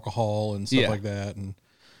have alcohol and stuff like that. And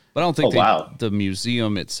but I don't think the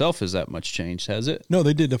museum itself is that much changed, has it? No,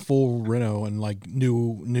 they did a full reno and like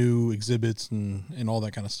new exhibits and all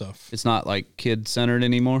that kind of stuff. It's not like kid centered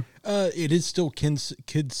anymore. It is still kid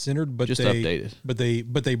centered, but just updated. But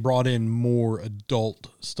they brought in more adult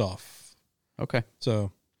stuff. Okay.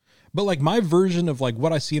 So, but like my version of like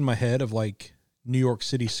what I see in my head of like New York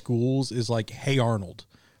City schools is like Hey Arnold,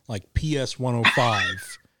 like PS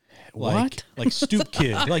 105. What? Like Stoop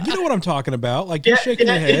Kid. Like, you know what I'm talking about. Like, you're shaking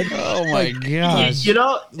your head. Oh, my gosh. You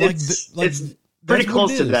know, it's pretty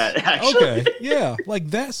close to that, actually. Okay, yeah.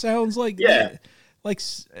 Like, that sounds like... Yeah. Like,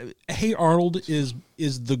 Hey Arnold is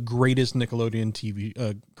the greatest Nickelodeon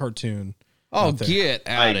TV cartoon. Oh, get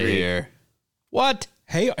out of here. What?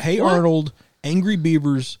 Hey Arnold, Angry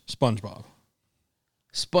Beavers, SpongeBob.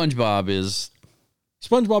 SpongeBob is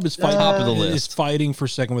fighting, top of the list. Is fighting for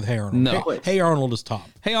second with Hey Arnold. No. Hey Arnold is top.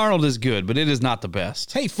 Hey Arnold is good, but it is not the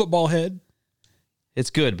best. Hey Football Head. It's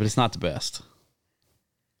good, but it's not the best.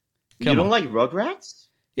 You don't like Rugrats?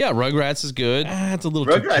 Yeah, Rugrats is good. It's a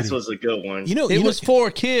little Rugrats was a good one. It was for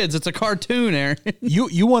kids. It's a cartoon, Aaron.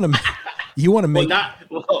 You want to make you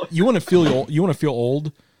want to feel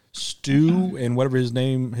old. Stu and whatever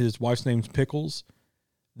his wife's name's Pickles.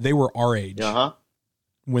 They were our age.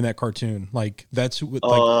 When that cartoon, like that's like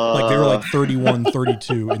they were like 31,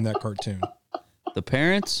 32 in that cartoon. The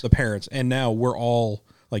parents, and now we're all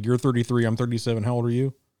like, you're 33, I'm 37. How old are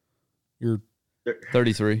you? You're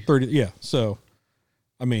 33. 30. Yeah. So,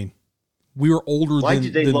 I mean, we were older than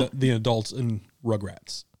the adults in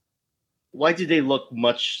Rugrats. Why did they look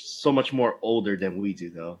so much more older than we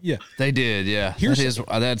do, though? Yeah, they did. Yeah,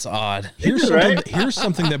 that's odd. Here's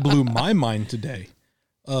something that blew my mind today.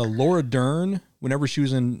 Laura Dern, whenever she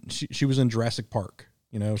was in Jurassic Park,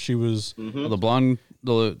 you know, she was the blonde,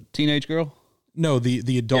 the teenage girl. No,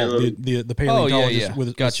 the adult, the paleontologist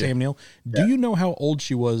with Sam Neill. Do you know how old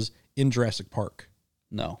she was in Jurassic Park?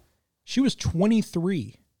 No, she was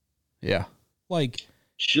 23. Yeah, like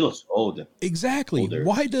she looks old. Exactly. Older.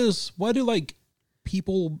 Why do like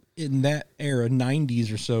people in that era,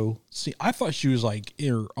 90s or so? See, I thought she was like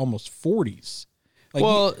in her almost 40s.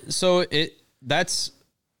 Like,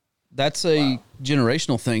 That's a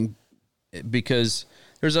generational thing, because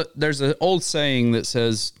there's an old saying that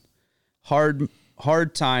says hard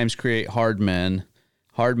times create hard men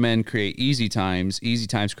create easy times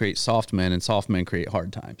create soft men, and soft men create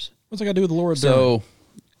hard times. What's that got to do with Laura Dern? So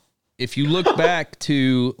if you look back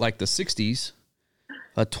to like the 60s,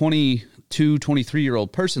 a 22,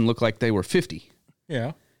 23-year-old person looked like they were 50.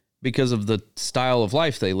 Yeah. Because of the style of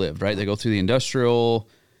life they lived, right? They go through the industrial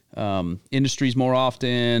industries more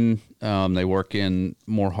often. They work in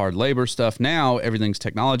more hard labor stuff. Now everything's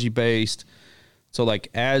technology based. So like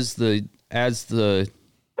as the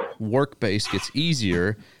work base gets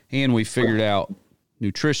easier, and we figured out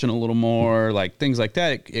nutrition a little more, like things like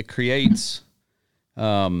that, it creates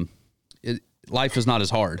life is not as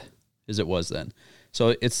hard as it was then.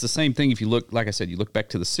 So it's the same thing. If you look, like I said, you look back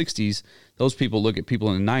to the 60s, those people look at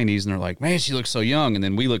people in the 90s and they're like, man, she looks so young. And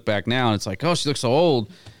then we look back now and it's like, oh, she looks so old.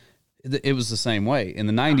 It was the same way. In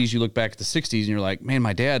the 90s, you look back at the 60s and you're like, man,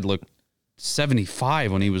 my dad looked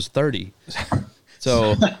 75 when he was 30.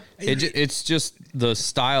 So it's just the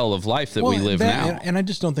style of life that we live now. And I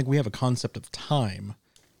just don't think we have a concept of time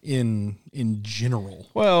in general.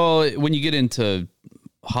 Well, when you get into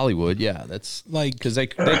Hollywood, yeah, that's like, because they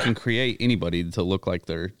can create anybody to look like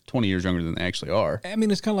they're 20 years younger than they actually are. I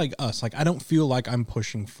mean, it's kind of like us. Like, I don't feel like I'm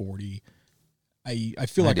pushing 40. I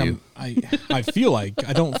feel like I feel like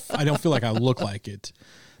I don't feel like I look like it.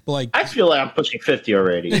 But like, I feel like I'm pushing 50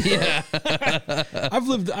 already. So. Yeah.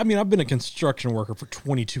 I've been a construction worker for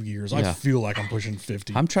 22 years. Yeah. I feel like I'm pushing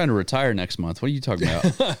 50. I'm trying to retire next month. What are you talking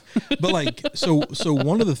about? But like, so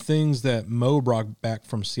one of the things that Mo brought back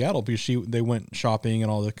from Seattle, because they went shopping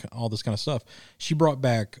and all this kind of stuff. She brought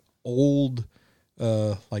back old,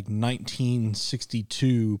 like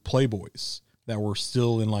 1962 Playboys that were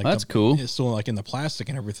still in like, that's cool. Still like in the plastic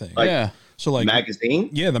and everything. Like, yeah. So like magazine?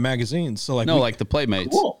 Yeah, the magazines. So like like the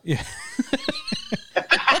Playmates. Cool. Yeah.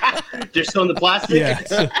 They're still in the plastic? Yeah.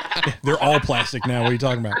 So, they're all plastic now. What are you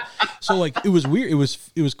talking about? So like it was weird. It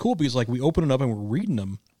was cool because like we opened it up and we're reading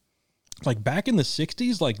them. Like back in the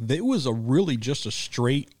 60s, like it was really just a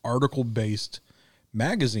straight article based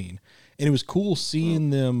magazine. And it was cool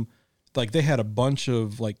seeing them, like they had a bunch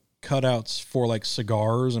of like cutouts for like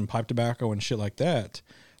cigars and pipe tobacco and shit like that.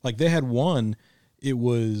 Like they had one, it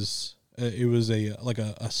was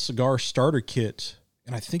a cigar starter kit,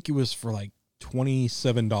 and I think it was for like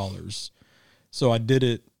 $27. So I did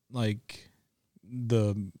it like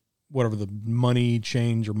whatever the money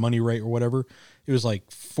change or money rate or whatever. It was like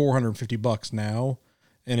 $450 now.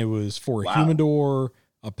 And it was for a humidor,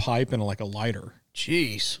 a pipe, and like a lighter.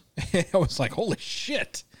 Jeez. I was like, holy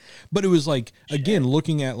shit. But it was like, again,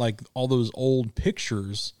 looking at like all those old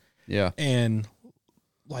pictures. Yeah. And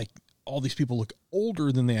like all these people look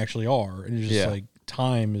older than they actually are. And it's just like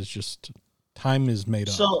time is made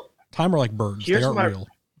up. So time are like birds. They aren't real.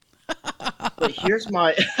 But here's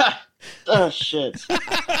my oh shit.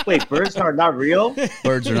 Wait, birds are not real?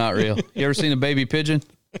 Birds are not real. You ever seen a baby pigeon?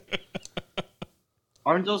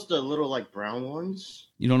 Aren't those the little like brown ones?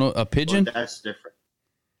 You don't know a pigeon? Or that's different.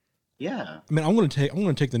 Yeah. I mean, I'm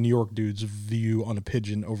gonna take the New York dude's view on a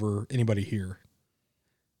pigeon over anybody here.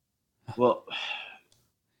 Well,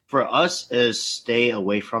 for us is stay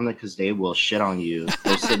away from it because they will shit on you.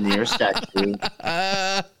 They'll sit near a statue.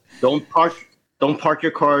 Don't park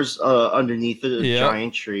your cars underneath a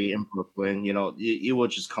giant tree in Brooklyn. You know, you will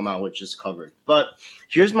just come out with just covered. But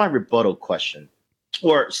here's my rebuttal question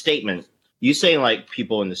or statement. You saying like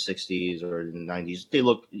people in the 60s or in the 90s,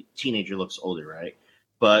 teenager looks older, right?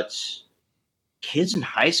 But kids in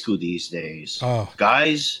high school these days,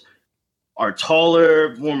 guys are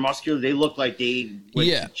taller, more muscular. They look like they went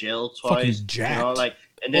to jail twice. You know, like,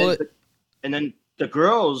 and then the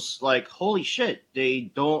girls, like, holy shit,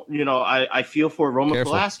 they don't. You know, I feel for Roman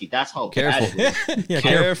Polanski. That's how bad it is. Yeah,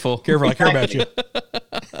 careful. I care about you.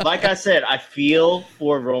 Like I said, I feel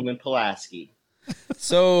for Roman Polanski.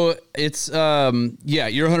 So it's you're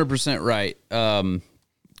 100% right.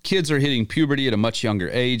 Kids are hitting puberty at a much younger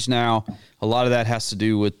age now. A lot of that has to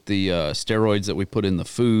do with the steroids that we put in the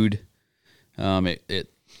food. It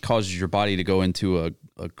causes your body to go into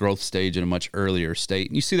a growth stage in a much earlier state.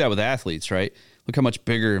 And you see that with athletes, right? Look how much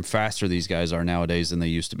bigger and faster these guys are nowadays than they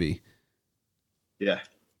used to be. Yeah.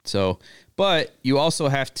 So, but you also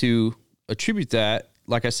have to attribute that,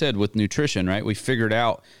 like I said, with nutrition, right? We figured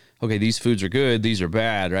out, okay, these foods are good, these are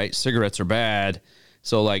bad, right? Cigarettes are bad.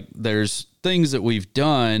 So, like, there's things that we've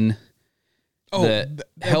done that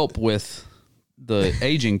help with the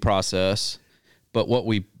aging process, but what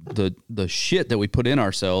the shit that we put in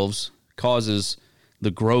ourselves causes the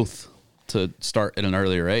growth to start at an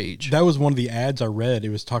earlier age. That was one of the ads I read. It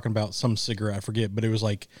was talking about some cigarette, I forget, but it was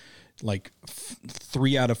like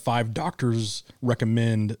 3 out of 5 doctors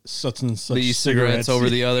recommend such and such these cigarettes over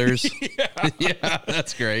the others. Yeah,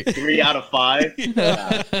 that's great. 3 out of 5.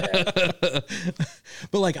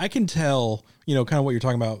 But like, I can tell, you know, kind of what you're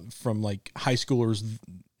talking about from like high schoolers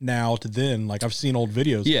now to then. Like, I've seen old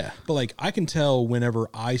videos. Yeah. But like, I can tell whenever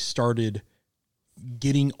I started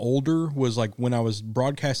getting older was like when I was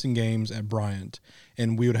broadcasting games at Bryant,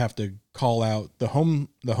 and we would have to call out the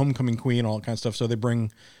homecoming queen, all that kind of stuff. So they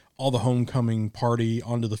bring all the homecoming party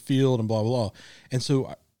onto the field and blah, blah, blah. And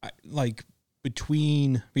so I like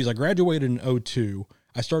because I graduated in 2002,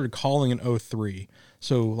 I started calling in 2003.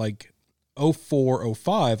 So like 2004,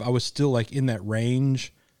 2005, I was still like in that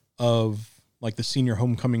range of like the senior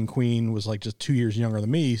homecoming queen was like just 2 years younger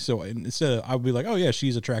than me. So instead of, I would be like, oh yeah,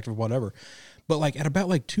 she's attractive, whatever. But like at about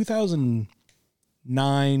like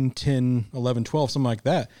 2009, 10, 11, 12, something like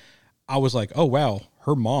that, I was like, oh wow,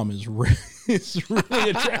 her mom is really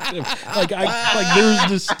attractive. like there's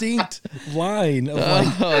distinct line of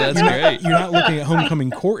like, that's great. You're not looking at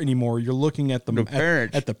homecoming court anymore. You're looking at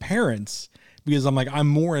at the parents, because I'm like, I'm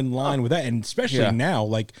more in line with that. And especially now,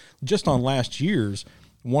 like just on last year's,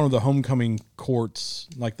 one of the homecoming courts,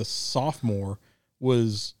 like the sophomore,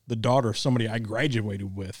 was the daughter of somebody I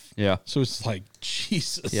graduated with. Yeah. So it's like,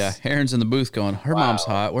 Jesus. Yeah. Aaron's in the booth going, her mom's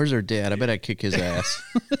hot. Where's her dad? I bet I'd kick his ass.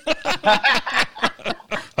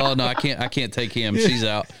 Oh no, I can't take him. She's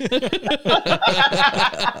out.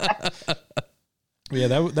 Yeah,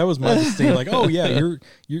 that was my distinct. Like, oh yeah,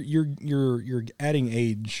 you're adding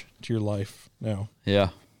age to your life now. Yeah.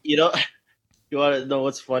 You know, you want to know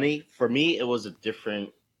what's funny? For me, it was a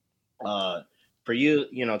different. For you,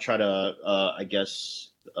 you know, try to I guess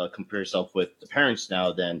compare yourself with the parents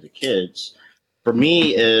now than the kids. For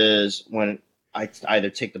me, is when I either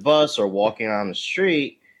take the bus or walking on the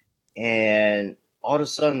street, and all of a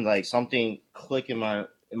sudden, like something click in my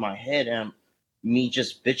head, and me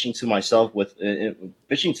just bitching to myself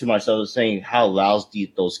saying how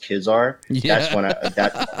lousy those kids are. Yeah. That's when I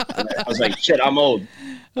was like, shit, I'm old.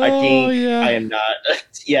 I think I am not.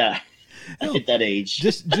 Yeah, I hit that age.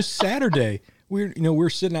 Just Saturday, we're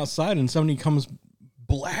sitting outside and somebody comes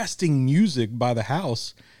blasting music by the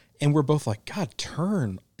house, and we're both like, God,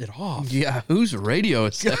 turn it off. Yeah, whose radio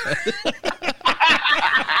is that?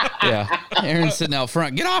 Yeah. Aaron's sitting out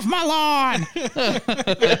front. Get off my lawn.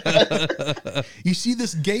 You see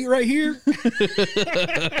this gate right here?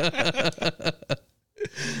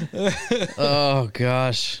 Oh,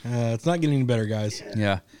 gosh. It's not getting any better, guys.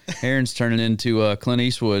 Yeah. Aaron's turning into Clint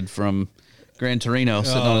Eastwood from Gran Torino,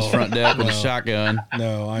 sitting on his front deck with a shotgun.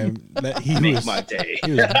 No, he Make was my day.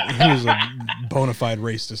 he was a bona fide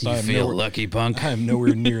racist. You feel lucky, punk. I am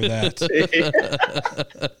nowhere near that.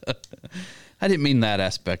 I didn't mean that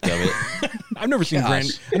aspect of it. I've never seen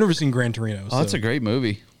Gran Torino. Oh, that's a great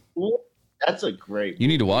movie. That's a great movie. You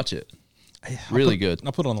need to watch it. Really good.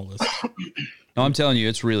 I'll put it on the list. No, I'm telling you,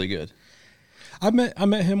 it's really good. I met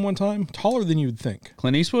him one time, taller than you would think.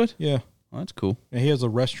 Clint Eastwood? Yeah. Well, that's cool. And he has a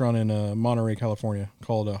restaurant in Monterey, California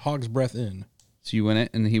called Hog's Breath Inn. So you went in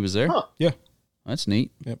and he was there? Huh. Yeah. That's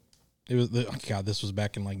neat. Yep. It was this was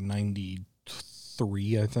back in like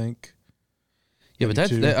 93, I think. Yeah, but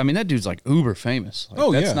that dude's like uber famous.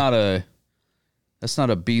 Like, that's not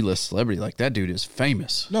a B-list celebrity. Like that dude is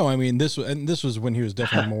famous. No, I mean this was when he was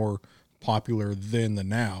definitely more popular than the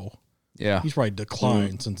now. Yeah. He's probably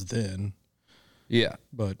declined since then. Yeah.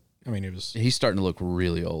 But I mean, he's starting to look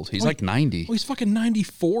really old. He's like 90. Well, he's fucking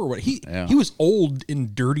 94. He was old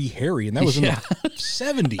in Dirty Harry, and that was in the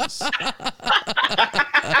 70s.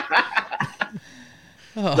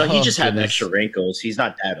 No, he just had extra wrinkles. He's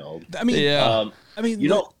not that old. I mean, you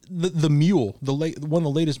know, the Mule, one of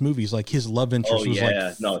the latest movies, like his love interest was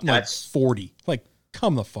like 40. Like,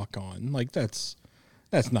 come the fuck on. Like that's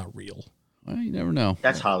not real. Well, you never know.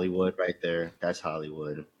 That's Hollywood right there. That's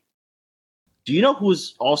Hollywood. Do you know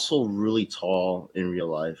who's also really tall in real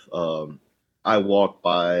life? I walked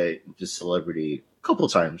by this celebrity a couple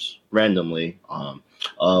of times randomly.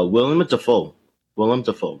 Willem Dafoe. Willem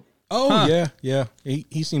Dafoe. Oh yeah.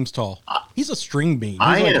 He seems tall. He's a string bean. He's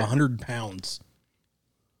like 100 pounds.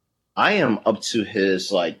 I am up to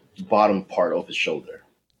his like bottom part of his shoulder.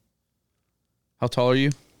 How tall are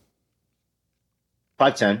you?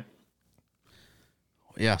 5'10".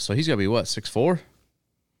 Yeah, so he's got to be what, 6'4"?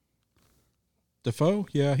 Defoe?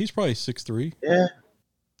 Yeah, he's probably 6'3". Yeah,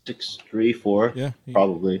 6'3", 4". Yeah,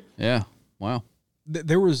 probably. Yeah, wow.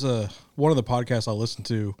 There was one of the podcasts I listened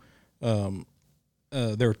to.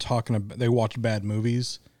 They were talking about, they watched bad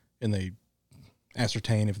movies and they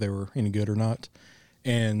ascertain if they were any good or not.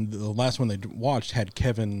 And the last one they watched had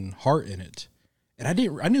Kevin Hart in it, and I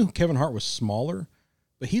knew Kevin Hart was smaller,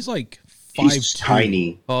 but he's like 5'2". He's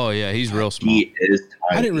tiny. Oh yeah, he's real small. He is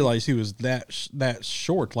tiny. I didn't realize he was that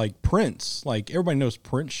short. Like Prince, like everybody knows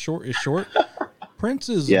Prince is short. Prince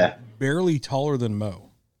is barely taller than Mo.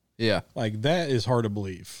 Yeah, like that is hard to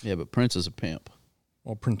believe. Yeah, but Prince is a pimp.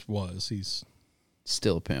 Well, Prince was. He's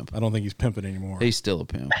still a pimp. I don't think he's pimping anymore. He's still a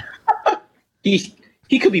pimp.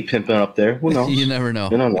 He could be pimping up there. Who knows? You never know.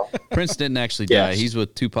 You don't know. Prince didn't actually die. He's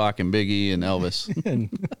with Tupac and Biggie and Elvis.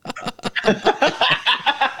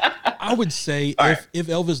 I would say if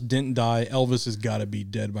Elvis didn't die, Elvis has got to be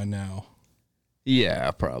dead by now.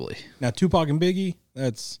 Yeah, probably. Now Tupac and Biggie,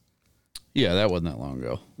 that wasn't that long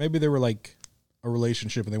ago. Maybe they were like a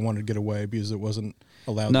relationship and they wanted to get away because it wasn't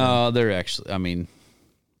allowed. No, they're actually. I mean,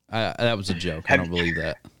 that was a joke. I don't believe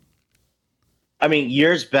that. I mean,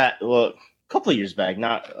 years back. Well, a couple of years back.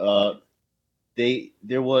 Not.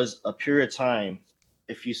 There was a period of time.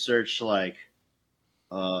 If you search like,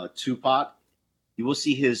 Tupac, you will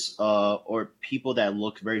see his or people that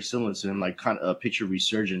look very similar to him, like kind of a picture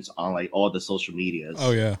resurgence on like all the social medias.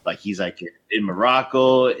 Oh yeah, like he's like in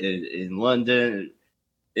Morocco, in London.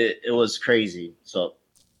 It was crazy. So,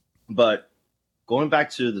 but going back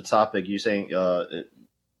to the topic, you're saying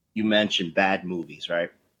you mentioned bad movies,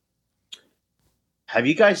 right? Have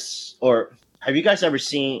you guys ever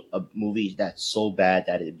seen a movie that's so bad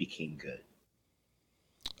that it became good?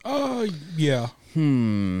 Yeah.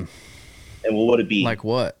 And what would it be? Like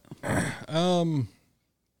what?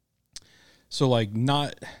 So like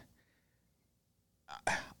not.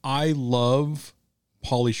 I love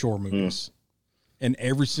Pauly Shore movies, and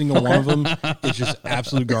every single one of them is just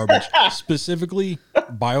absolute garbage. Specifically,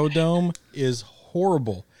 Biodome is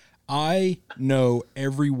horrible. I know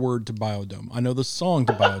every word to Biodome. I know the song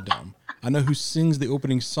to Biodome. I know who sings the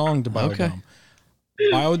opening song to Biodome. Okay.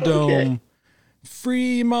 Biodome.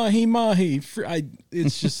 Free mahi mahi.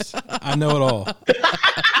 It's just I know it all.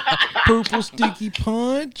 Purple sticky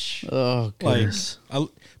punch. Oh, goodness.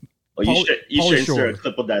 You should insert a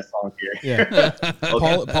clip of that song here. Yeah.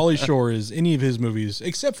 Pauly Shore is any of his movies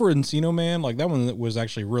except for Encino Man. Like that one was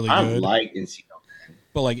actually really good. I like Encino Man,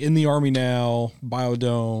 but like In the Army Now,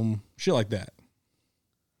 Biodome, shit like that.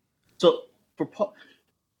 So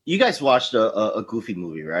you guys watched a Goofy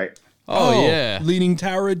movie, right? Oh, yeah. Leaning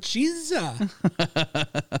Tower of Pisa.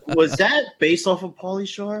 Was that based off of Pauly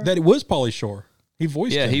Shore? That it was Pauly Shore. He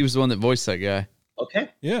voiced him. He was the one that voiced that guy. Okay.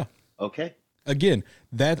 Yeah. Okay. Again,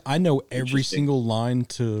 that I know every single line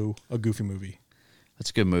to a Goofy movie. That's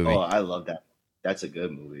a good movie. Oh, I love that. That's a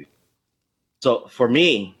good movie. So for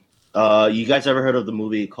me, you guys ever heard of the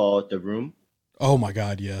movie called The Room? Oh my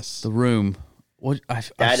God, yes. The Room. What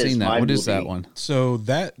I've seen that. What is that one? So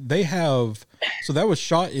that was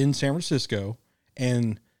shot in San Francisco,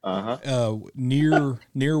 and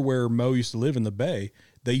near where Mo used to live in the Bay.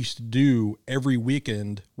 They used to do every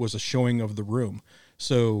weekend was a showing of The Room.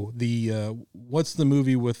 So the what's the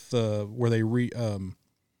movie with where they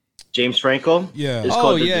James Franco? Yeah. It's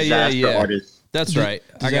called The Disaster Artist. That's right.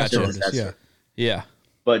 I got you. Yeah. Yeah.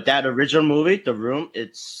 But that original movie, The Room,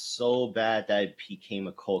 it's so bad that it became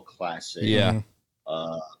a cult classic. Yeah.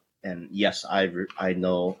 And yes, I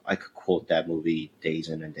know I could quote that movie days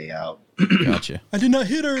in and day out. Gotcha. I did not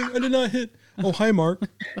hit her. I did not hit. Oh, hi, Mark.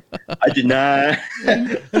 I did not.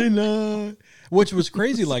 I did not. Which was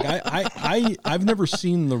crazy. Like I've never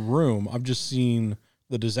seen The Room. I've just seen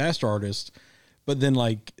The Disaster Artist. But then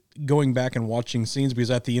like going back and watching scenes,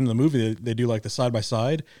 because at the end of the movie they do like the side by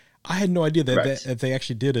side. I had no idea that they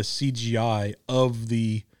actually did a CGI of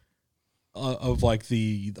the like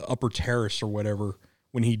the upper terrace or whatever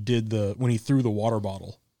when he threw the water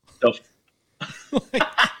bottle.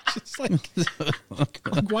 Like,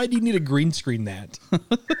 why do you need a green screen that?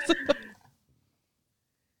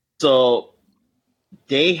 So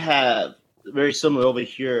they have very similar over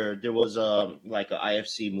here. There was like an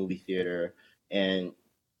IFC movie theater, and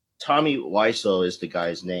Tommy Wiseau is the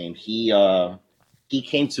guy's name. He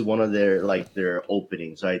came to one of their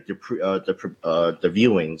openings, like the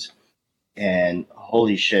viewings, and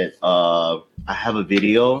holy shit! I have a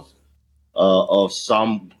video of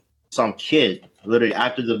some kid literally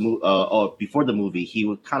after the movie, or before the movie.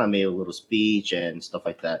 He kind of made a little speech and stuff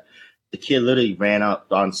like that. The kid literally ran up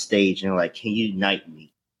on stage and like, "Can you knight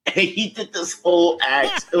me?" And he did this whole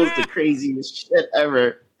act. It was the craziest shit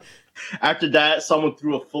ever. After that, someone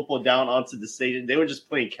threw a football down onto the stage, and they were just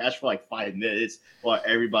playing catch for like 5 minutes while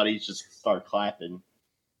everybody just started clapping.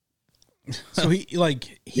 So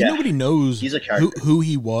nobody knows he's a character. who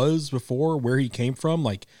he was before, where he came from.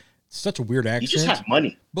 Like, such a weird accent. He just has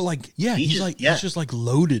money. But like, yeah, he's just like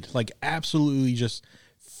loaded, like absolutely just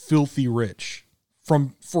filthy rich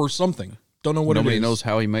for something. Don't know what Nobody it is. knows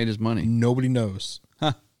how he made his money. Nobody knows.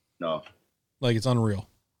 Huh. No. Like, it's unreal.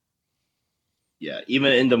 Yeah,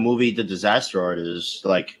 even in the movie The Disaster Artist,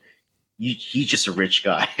 like he's just a rich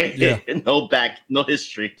guy. Yeah. No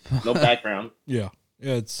history, no background. Yeah,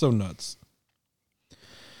 it's so nuts.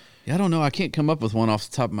 Yeah, I don't know. I can't come up with one off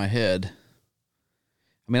the top of my head.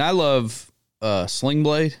 I mean, I love Sling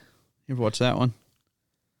Blade. You ever watch that one?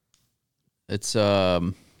 It's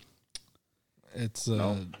no.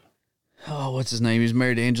 What's his name? He was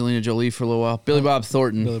married to Angelina Jolie for a little while. Billy Bob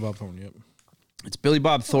Thornton. Billy Bob Thornton. Yep. It's Billy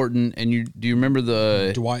Bob Thornton, and do you remember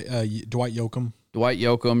the Dwight Yoakam? Dwight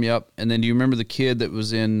Yoakam, yep. And then do you remember the kid that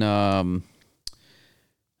was in what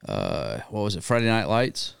was it? Friday Night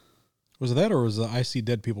Lights? Was it that, or was it the I See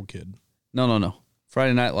Dead People kid? No.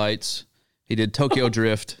 Friday Night Lights. He did Tokyo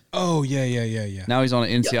Drift. Oh yeah. Now he's on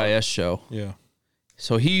an NCIS show. Yeah.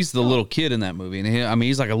 So he's the little kid in that movie, and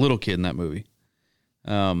he's like a little kid in that movie.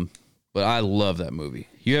 But I love that movie.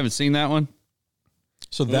 You haven't seen that one?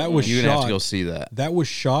 So that was You're shot. gonna have to go see that. That was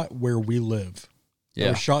shot where we live. Yeah. It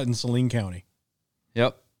was shot in Saline County.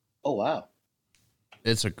 Yep. Oh wow.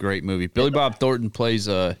 It's a great movie. Billy Bob Thornton plays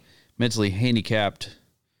a mentally handicapped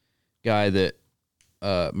guy that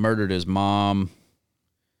murdered his mom.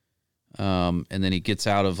 And then he gets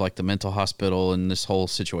out of like the mental hospital, and this whole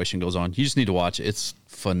situation goes on. You just need to watch it. It's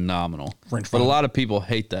phenomenal. But a lot of people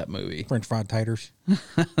hate that movie. French fried taters.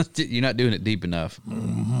 You're not doing it deep enough.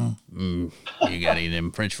 Mm-hmm. You got to eat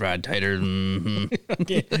them French fried taters. Mm-hmm.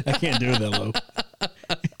 I can't do it that low.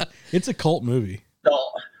 It's a cult movie.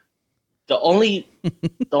 The only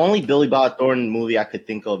Billy Bob Thornton movie I could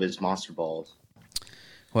think of is Monster Balls.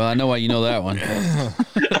 Well, I know why you know that one.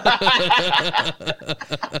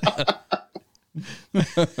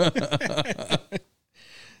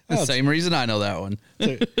 The same reason I know that one.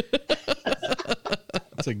 It's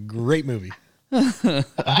a great movie. I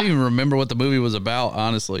don't even remember what the movie was about,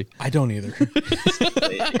 honestly. I don't either.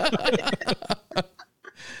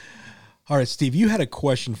 All right, Steve, you had a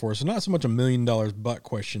question for us. So not so much $1 million butt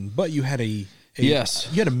question, but you had a yes.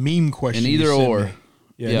 You had a meme question. An either or. Me.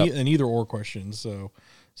 Yeah, yep. An either or question. So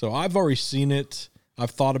I've already seen it.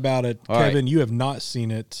 I've thought about it. All Kevin, right. you have not seen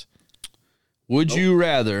it. Would you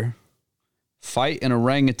rather fight an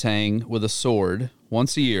orangutan with a sword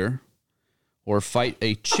once a year, or fight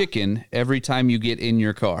a chicken every time you get in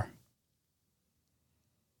your car?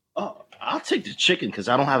 Oh, I'll take the chicken because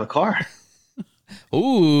I don't have a car.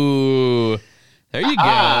 Ooh, there you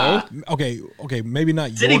go. Okay, maybe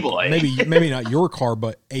not City your boy. maybe not your car,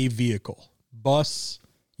 but a vehicle, bus,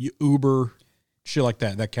 Uber, shit like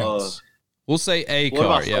that. That counts. We'll say a What car.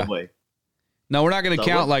 about Yeah. Subway? No, we're not going to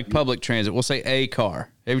Subway? count like public transit. We'll say a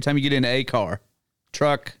car. Every time you get in a car,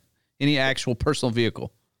 truck, any actual personal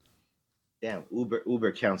vehicle. Damn,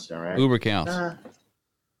 Uber counts then, right? Uber counts.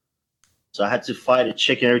 So I had to fight a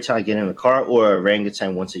chicken every time I get in the car, or a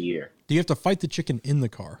orangutan once a year. Do you have to fight the chicken in the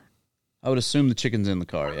car? I would assume the chicken's in the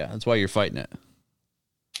car. Yeah, that's why you're fighting it.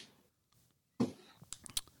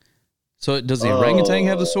 So does the orangutan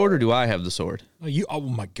have the sword, or do I have the sword? Oh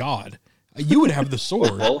my God, you would have the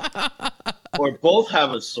sword. Or both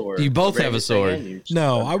have a sword. You both have a sword.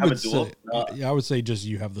 No, I would say. I would say just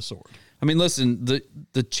you have the sword. I mean, listen,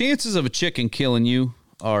 the chances of a chicken killing you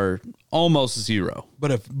are almost zero.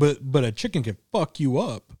 But a chicken can fuck you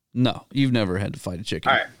up. No, you've never had to fight a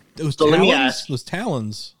chicken. All right. Those So let talons, me ask. those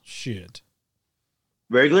talons, shit.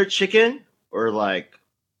 Regular chicken or like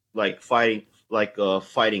fighting a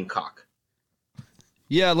fighting cock.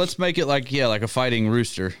 Yeah, let's make it like a fighting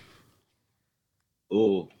rooster.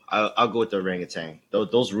 Ooh, I'll go with the orangutan.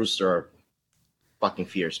 Those roosters are fucking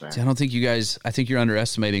fierce, man. See, I think you're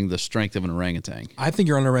underestimating the strength of an orangutan. I think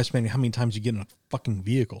you're underestimating how many times you get in a fucking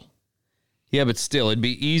vehicle. Yeah, but still, it'd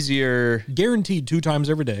be easier. Guaranteed 2 times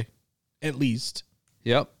every day, at least.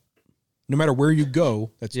 Yep. No matter where you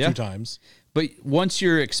go, that's Yeah. 2 times. But once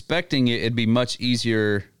you're expecting it, it'd be much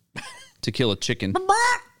easier to kill a chicken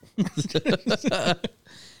than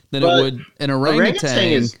it would an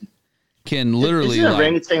orangutan. Can literally Isn't an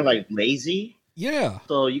orangutan like lazy? Yeah.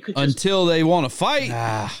 So you could just until they want to fight.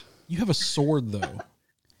 You have a sword though.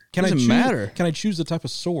 Doesn't matter. Can I choose the type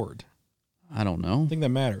of sword? I don't know. I think that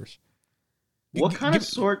matters. what kind of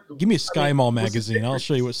sword? Give me a Sky Mall what's the magazine. I'll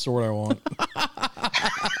show you what sword I want.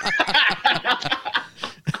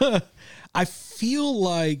 I feel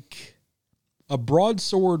like a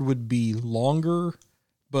broadsword would be longer,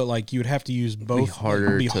 but like you would have to use both.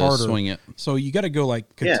 Harder to swing it. So you got to go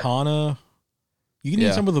like katana. You can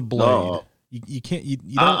use some of the blade. No. You can't. You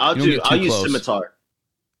don't. I'll you don't get too use close. scimitar.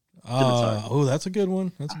 Oh, that's a good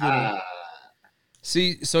one. That's a good one.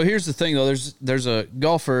 See, so here's the thing though. There's a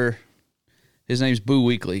golfer. His name's Boo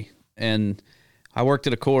Weekly, and I worked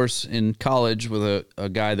at a course in college with a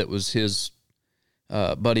guy that was his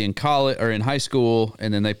buddy in college or in high school,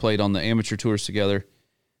 and then they played on the amateur tours together.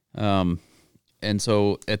 And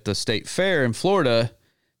so at the state fair in Florida,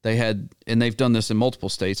 they had, and they've done this in multiple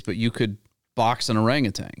states, but you could box an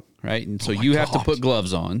orangutan, right? And so you have to put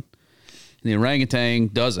gloves on, and the orangutan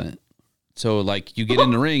doesn't. So like you get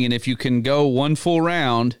in the ring, and if you can go one full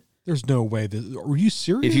round, there's no way that. Are you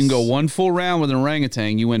serious? if you can go one full round with an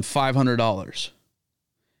orangutan, you win $500.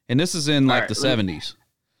 And this is in like the 70s,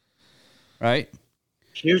 right?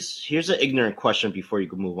 Here's an ignorant question before you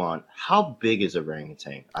can move on. How big is a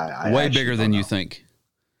orangutan? Way bigger than you think.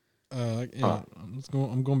 Let's go.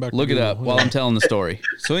 I'm going back. Look to it Google. up while I'm telling the story.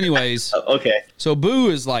 So anyways, Okay. so Boo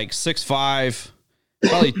is like 6'5",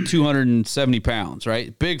 probably 270 pounds,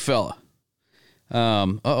 right? Big fella.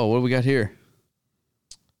 What do we got here?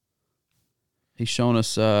 He's showing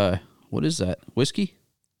us, what is that? Whiskey?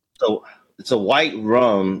 So it's a white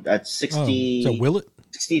rum that's 60. So will it?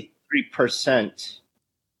 63%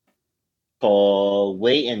 for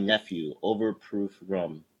Way and Nephew overproof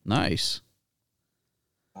rum. Nice.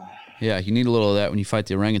 Yeah, you need a little of that when you fight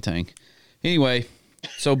the orangutan. Anyway,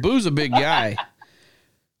 so Boo's a big guy.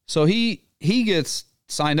 So he gets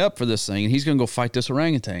signed up for this thing, and he's going to go fight this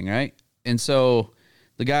orangutan, right? And so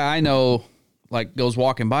the guy I know, like, goes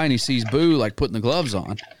walking by, and he sees Boo, like, putting the gloves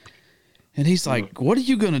on. And he's like, what are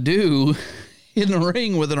you going to do in the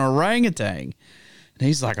ring with an orangutan? And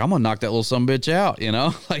he's like, I'm going to knock that little sumbitch out, you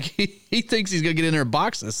know? Like, he thinks he's going to get in there and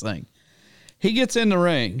box this thing. He gets in the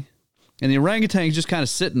ring, and the orangutan's just kind of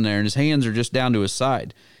sitting there, and his hands are just down to his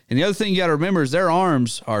side. And the other thing you got to remember is their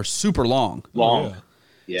arms are super long. Long.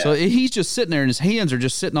 Yeah. So he's just sitting there, and his hands are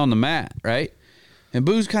just sitting on the mat, right? And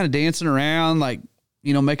Boo's kind of dancing around, like,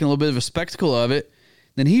 you know, making a little bit of a spectacle of it.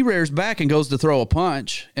 Then he rears back and goes to throw a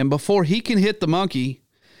punch. And before he can hit the monkey,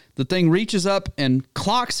 the thing reaches up and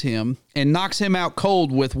clocks him and knocks him out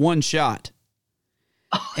cold with one shot.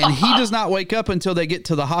 And he does not wake up until they get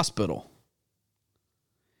to the hospital.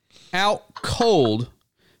 Out cold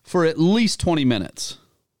for at least 20 minutes.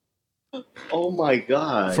 Oh my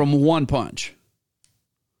God. From one punch.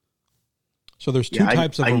 So there's two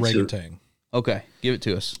types of I need to- Okay, give it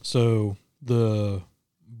to us. So the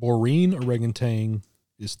Boreen orangutan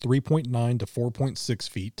is 3.9 to 4.6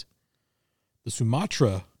 feet. The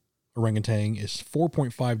Sumatra orangutan is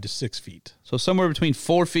 4.5 to 6 feet. So somewhere between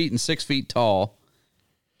 4 feet and 6 feet tall.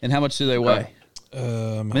 And how much do they weigh?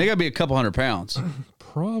 I mean, they got to be a couple 100 pounds.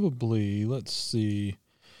 Probably. Let's see.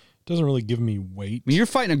 Doesn't really give me weight. I mean, you're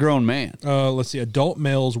fighting a grown man. Let's see. Adult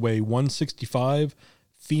males weigh 165,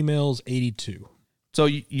 females 82. So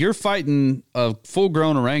you're fighting a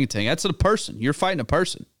full-grown orangutan. That's a person. You're fighting a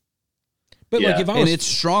person. But like if I was, and it's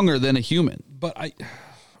stronger than a human. But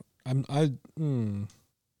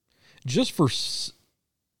just for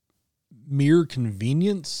mere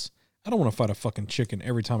convenience, I don't want to fight a fucking chicken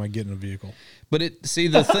every time I get in a vehicle. But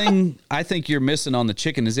the thing I think you're missing on the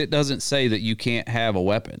chicken is it doesn't say that you can't have a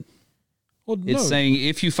weapon. Well, it's saying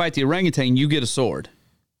if you fight the orangutan, you get a sword.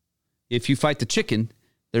 If you fight the chicken,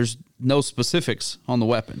 there's no specifics on the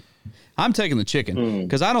weapon. I'm taking the chicken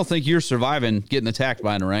because I don't think you're surviving getting attacked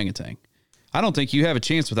by an orangutan. I don't think you have a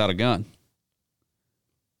chance without a gun.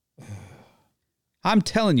 I'm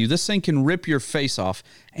telling you, this thing can rip your face off,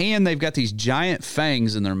 and they've got these giant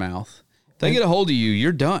fangs in their mouth. If they get a hold of you,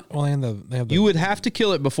 you're done. Well, you would have to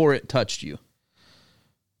kill it before it touched you.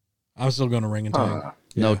 I'm still going orangutan.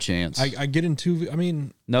 No chance. I get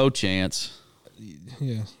into, no chance.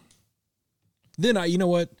 Yeah. Then you know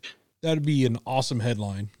what? That'd be an awesome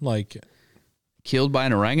headline. Like, killed by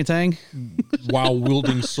an orangutan while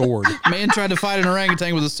wielding sword. Man tried to fight an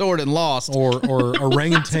orangutan with a sword and lost. Or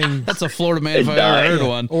orangutan. That's a Florida man if I ever heard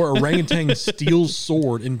one. Or orangutan steals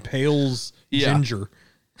sword, impales ginger.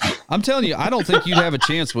 I'm telling you, I don't think you'd have a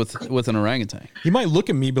chance with an orangutan. He might look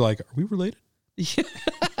at me and be like, "Are we related?" Yeah.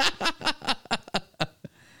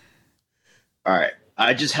 All right.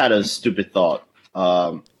 I just had a stupid thought.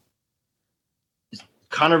 It's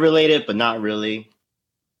kind of related, but not really.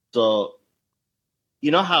 So,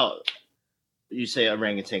 you know how you say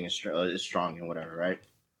orangutan is strong and whatever, right?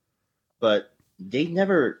 But they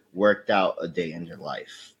never worked out a day in their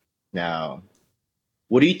life. Now,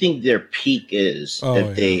 what do you think their peak is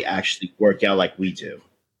if they actually work out like we do?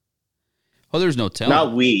 Oh, there's no telling.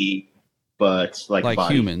 Not we, but like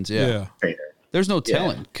humans, yeah. There's no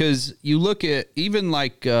telling because you look at even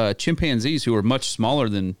like chimpanzees who are much smaller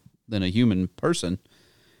than a human person,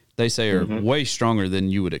 they say are way stronger than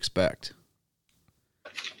you would expect.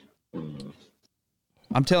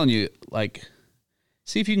 I'm telling you, like,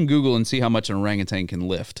 see if you can Google and see how much an orangutan can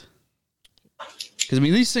lift. Because, I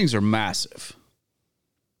mean, these things are massive.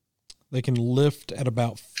 They can lift at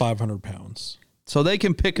about 500 pounds. So they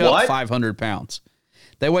can pick up 500 pounds.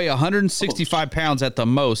 They weigh 165 pounds at the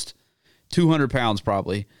most, 200 pounds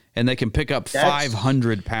probably, and they can pick up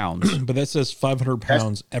 500 pounds. But that says 500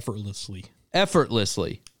 pounds effortlessly.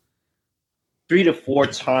 Effortlessly. 3 to 4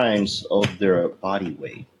 times of their body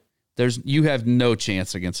weight. You have no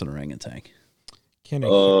chance against an orangutan.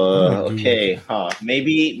 Okay,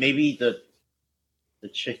 maybe the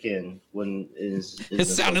chicken is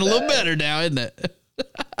it's sounding a little better now, isn't it?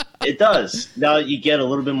 It does. Now you get a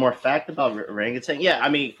little bit more fact about orangutan. Yeah, I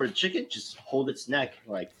mean, for chicken, just hold its neck,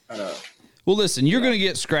 like kind of. Well, listen, you're going to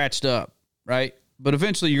get scratched up, right? But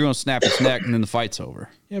eventually you're going to snap its neck, and then the fight's over.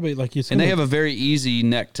 Yeah, but like you said, and they have a very easy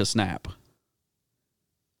neck to snap.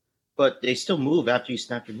 But they still move after you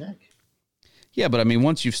snap your neck. Yeah, but I mean,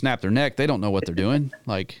 once you've snapped their neck, they don't know what they're doing.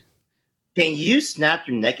 Like, can you snap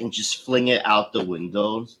your neck and just fling it out the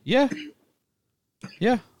window? Yeah.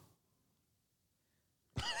 Yeah.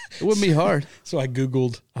 It wouldn't be hard. So I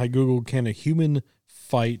googled, can a human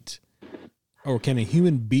fight, or can a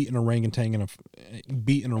human beat an orangutan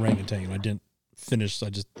beat an orangutan? I didn't finish. I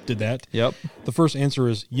just did that. Yep. The first answer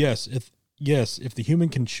is yes. If the human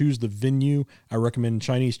can choose the venue, I recommend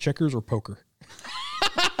Chinese checkers or poker.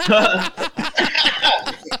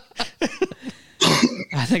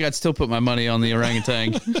 I think I'd still put my money on the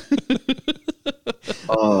orangutan.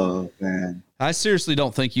 Oh, man. I seriously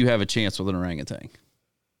don't think you have a chance with an orangutan.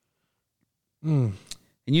 And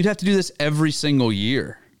you'd have to do this every single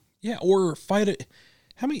year. Yeah, or fight it.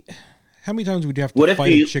 How many times would you have to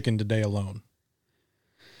fight a chicken today alone?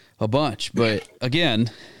 A bunch, but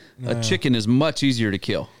again, a chicken is much easier to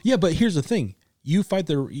kill. Yeah, but here's the thing: you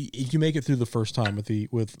make it through the first time with the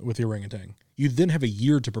orangutan. You then have a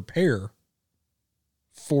year to prepare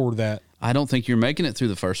for that. I don't think you're making it through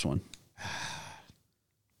the first one.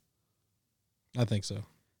 I think so.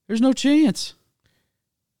 There's no chance.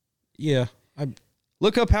 Yeah.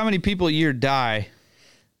 Look up how many people a year die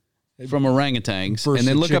from orangutans, and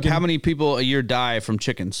then look up how many people a year die from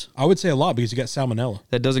chickens. I would say a lot because you got salmonella.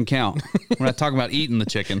 That doesn't count. We're not talking about eating the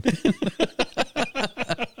chicken.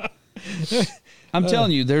 I'm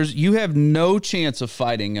telling you, you have no chance of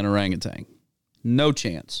fighting an orangutan. No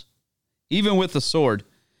chance. Even with the sword,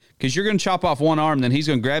 Because you're going to chop off one arm, then he's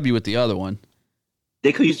going to grab you with the other one.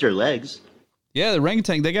 They could use their legs. Yeah, the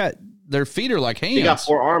orangutan, their feet are like hands. They got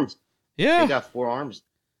 4 arms. Yeah. They got 4 arms.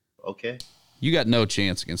 Okay. You got no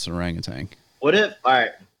chance against an orangutan. What if, all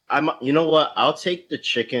right, you know what? I'll take the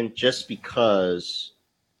chicken just because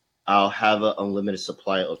I'll have an unlimited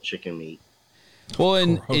supply of chicken meat. Well,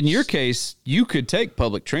 in your case, you could take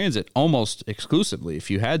public transit almost exclusively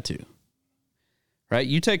if you had to. Right?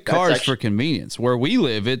 You take cars for convenience. Where we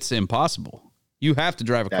live, it's impossible. You have to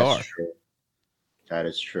drive a car. That's true. That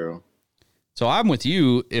is true. So I'm with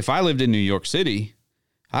you. If I lived in New York City,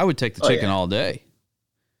 I would take the chicken all day.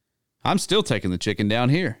 I'm still taking the chicken down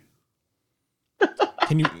here.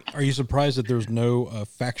 Are you surprised that there's no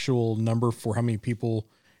factual number for how many people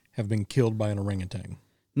have been killed by an orangutan?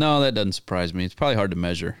 No, that doesn't surprise me. It's probably hard to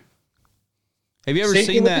measure. Have you ever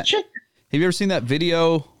seen that? Have you ever seen that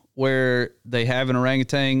video where they have an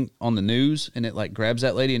orangutan on the news and it like grabs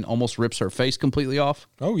that lady and almost rips her face completely off?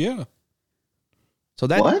 Oh yeah. So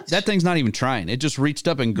that thing's not even trying. It just reached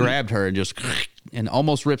up and grabbed her and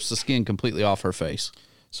almost rips the skin completely off her face.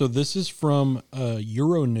 So this is from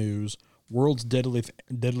Euronews. World's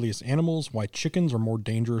deadliest animals, why chickens are more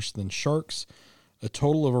dangerous than sharks. A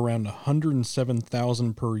total of around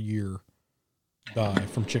 107,000 per year die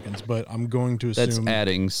from chickens, but I'm going to assume... That's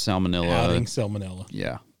adding salmonella.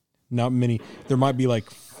 Yeah. Not many. There might be like...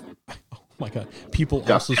 Oh my God. People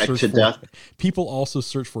also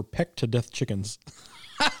search for pecked to death chickens.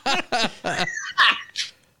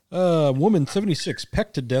 Woman 76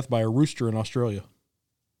 pecked to death by a rooster in Australia.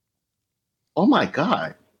 Oh my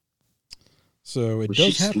God. So Was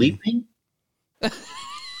she sleeping?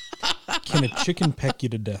 Can a chicken peck you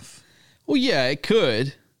to death? Well, yeah, it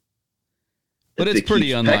could. But it's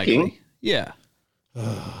pretty unlikely. Pecking. Yeah.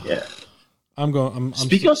 Yeah. I'm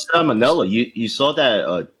Speaking of salmonella, you saw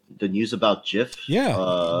that the news about Jif?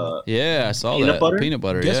 Yeah. Yeah, I saw that. Butter? Peanut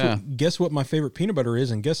butter, guess what my favorite peanut butter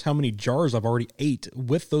is, and guess how many jars I've already ate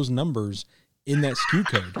with those numbers in that SKU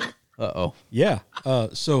code. Uh-oh. Yeah.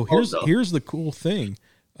 So here's the cool thing.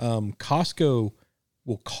 Costco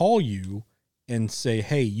will call you and say,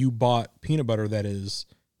 hey, you bought peanut butter that is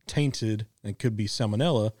tainted and could be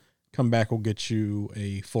salmonella. Come back, we'll get you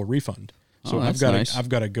a full refund. So I've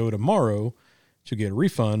got to go tomorrow to get a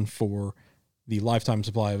refund for the lifetime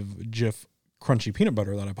supply of Jif crunchy peanut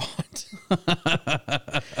butter that I bought.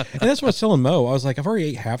 And that's what I was telling Mo. I was like, I've already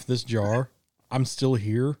ate half this jar. I'm still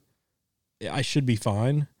here. I should be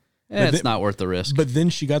fine. It's not worth the risk. But then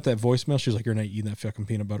she got that voicemail. She was like, you're not eating that fucking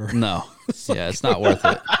peanut butter. No. It's not worth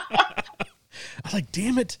it. I was like,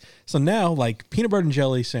 damn it. So now, like, peanut butter and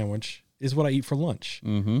jelly sandwich is what I eat for lunch.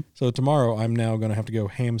 Mm-hmm. So tomorrow, I'm now going to have to go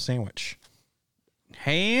ham sandwich.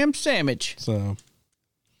 Ham sandwich. So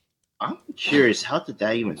I'm curious, how did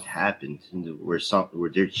that even happen? Were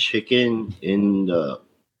there chicken in the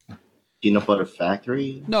peanut butter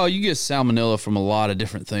factory? No, you get salmonella from a lot of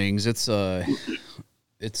different things. It's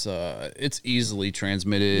easily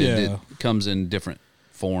transmitted. Yeah. It comes in different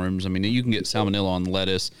forms. I mean, you can get salmonella on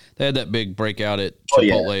lettuce. They had that big breakout at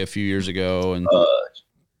Chipotle a few years ago, and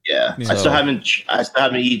yeah. So, I still haven't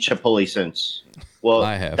eaten Chipotle since. Well,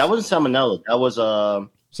 I have. That wasn't salmonella. That was that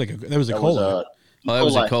was E. coli. That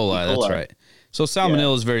was E. coli. That's right. So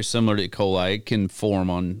salmonella is very similar to E. coli. It can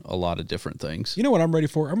form on a lot of different things. You know what I'm ready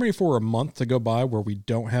for? I'm ready for a month to go by where we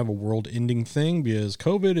don't have a world-ending thing because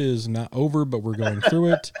COVID is not over, but we're going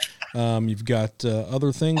through it. You've got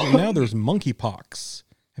other things, and now there's monkeypox.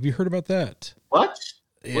 Have you heard about that? What?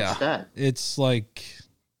 Yeah. What's that? It's like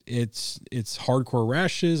it's hardcore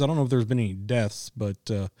rashes. I don't know if there's been any deaths, but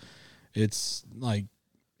it's like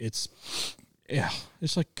it's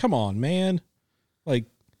like, come on, man. Like,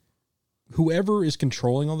 whoever is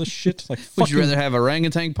controlling all this shit, like, would you rather have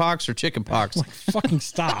orangutan pox or chicken pox? Like, fucking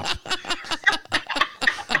stop.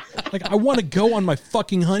 Like, I want to go on my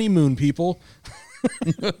fucking honeymoon, people.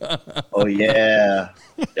 Oh yeah.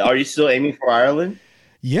 Are you still aiming for Ireland?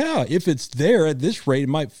 Yeah, if it's there at this rate, it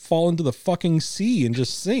might fall into the fucking sea and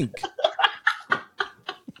just sink.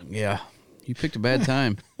 Yeah, you picked a bad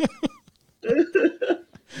time.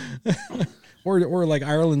 Or like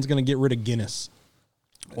Ireland's gonna get rid of Guinness.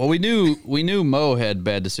 Well, we knew Mo had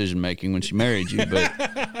bad decision making when she married you,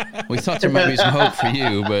 but we thought there might be some hope for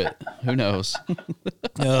you, but who knows?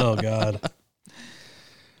 Oh God.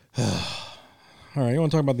 All right, you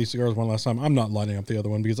want to talk about these cigars one last time? I'm not lighting up the other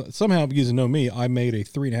one because somehow, because you know me, I made a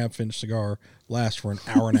 3.5-inch cigar last for an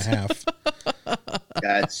hour and a half.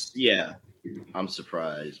 I'm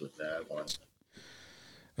surprised with that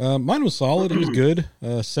one. Mine was solid. It was good.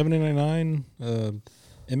 $7.99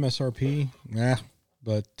 MSRP.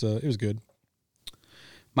 But it was good.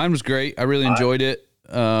 Mine was great. I really enjoyed it.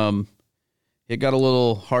 It got a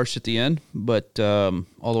little harsh at the end, but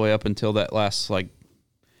all the way up until that last like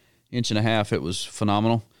inch and a half, it was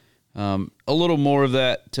phenomenal. A little more of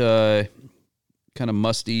that kind of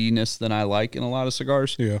mustiness than I like in a lot of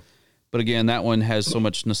cigars. Yeah. But again, that one has so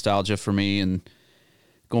much nostalgia for me, and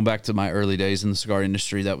going back to my early days in the cigar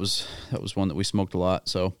industry, that was one that we smoked a lot.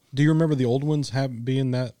 So, do you remember the old ones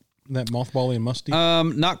being that mothbally and musty?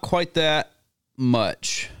 Not quite that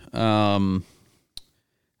much.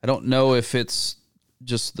 I don't know if it's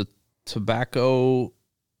just the tobacco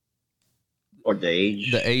or the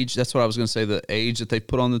age. The age, that's what I was going to say, the age that they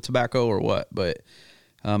put on the tobacco or what. But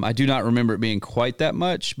I do not remember it being quite that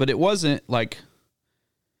much. But it wasn't to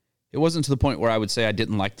the point where I would say I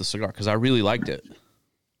didn't like the cigar, because I really liked it.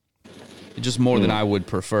 It's just more than I would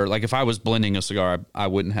prefer. Like if I was blending a cigar, I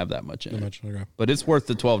wouldn't have that much in it. Okay. But it's worth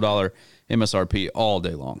the $12 MSRP all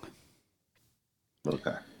day long.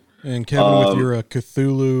 Okay. And Kevin, with your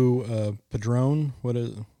Cthulhu Padron, what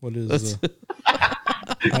is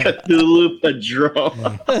Cthulhu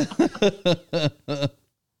Padron?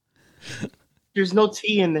 There's no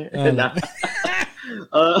T in there.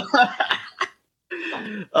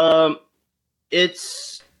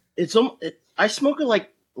 I smoke it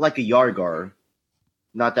like a yard guard.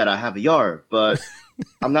 Not that I have a yard, but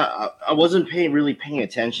I wasn't really paying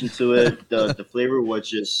attention to it. The flavor was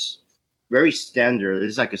just very standard.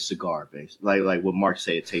 It's like a cigar, basically. Like what Mark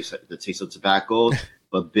said, it tastes like the taste of tobacco,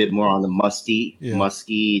 but a bit more on the musky,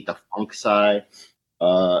 the funk side.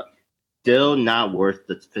 Still not worth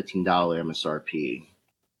the $15 MSRP.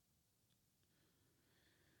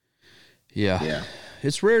 Yeah.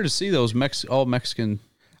 It's rare to see those all Mexican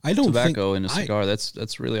tobacco in a cigar.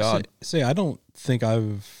 That's really odd. I don't think I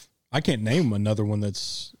can't name another one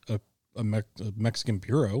that's a Mexican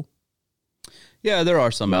Puro. Yeah, there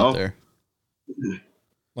are some out there.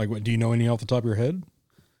 Like, what? Do you know any off the top of your head?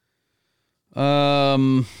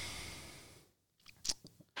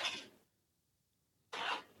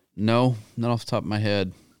 No, not off the top of my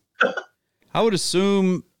head. I would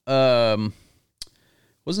assume, wasn't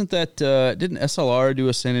that, didn't SLR do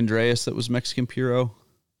a San Andreas that was Mexican Puro?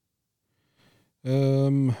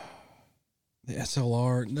 The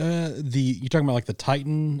SLR, you're talking about like the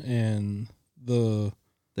Titan and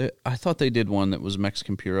I thought they did one that was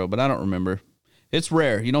Mexican Puro, but I don't remember. It's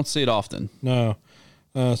rare. You don't see it often. No.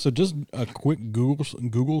 So just a quick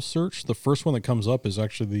Google search. The first one that comes up is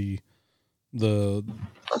actually the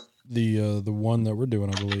one that we're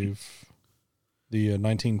doing, I believe. The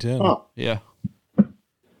 1910. Oh. Yeah.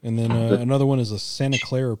 And then another one is a Santa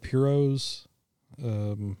Clara Puros,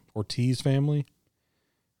 Ortiz family.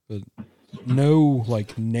 But no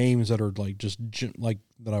like names that are like just like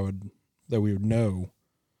that we would know.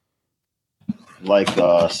 Like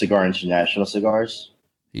Cigar International cigars?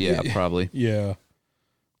 Yeah, probably. Yeah.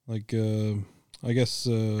 Like, I guess,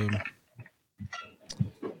 the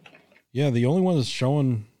only one that's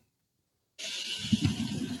showing.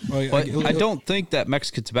 I don't think that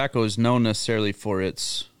Mexican tobacco is known necessarily for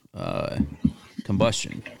its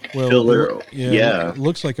combustion. Well, it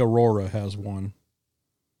looks like Aurora has one.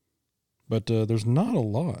 But there's not a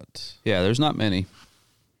lot. Yeah, there's not many.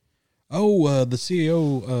 Oh, the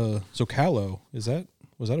CEO Zocalo, was that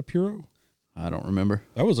a Puro? I don't remember.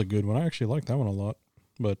 That was a good one. I actually liked that one a lot.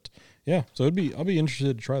 But yeah, so I'll be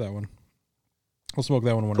interested to try that one. I'll smoke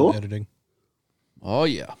that one when I'm editing. Oh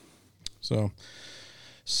yeah. So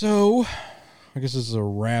I guess this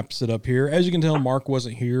wraps it up here. As you can tell, Mark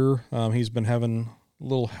wasn't here. He's been having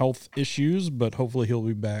little health issues, but hopefully he'll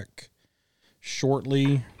be back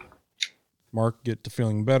shortly. Mark, get to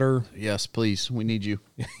feeling better. Yes, please. We need you.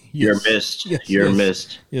 Yes. You're missed. You're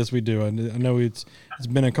missed. Yes, we do. I know it's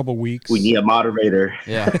been a couple weeks. We need a moderator.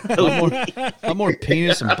 Yeah. I'm more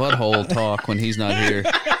penis and butthole talk when he's not here.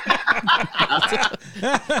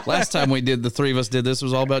 Last time the three of us did this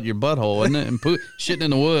was all about your butthole, wasn't it? And shitting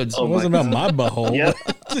in the woods. It wasn't about my butthole.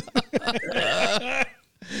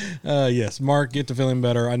 Yes, Mark, get to feeling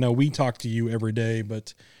better. I know we talk to you every day,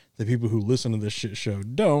 but the people who listen to this shit show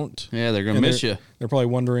don't. Yeah, they're going to miss you. They're probably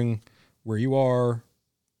wondering where you are.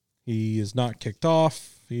 He is not kicked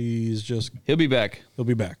off. He'll be back. He'll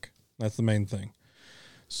be back. That's the main thing.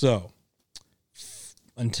 So,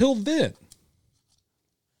 until then,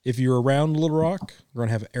 if you're around Little Rock, we're going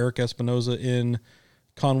to have Eric Espinoza in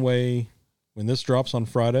Conway when this drops on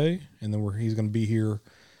Friday, and then he's going to be here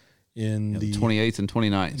in the 28th and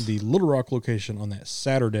 29th. The Little Rock location on that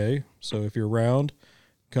Saturday. So if you're around,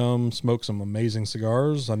 come smoke some amazing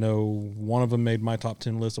cigars. I know one of them made my top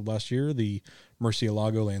 10 list of last year, the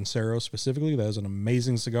Murcielago Lancero specifically. That is an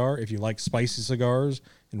amazing cigar. If you like spicy cigars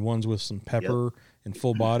and ones with some pepper and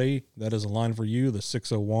full body, that is a line for you. The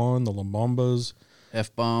 601, the Lambombas,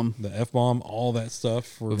 F-bomb, the F-bomb, all that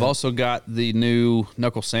stuff. We've also got the new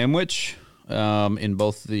knuckle sandwich in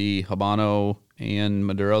both the Habano and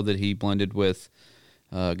Maduro that he blended with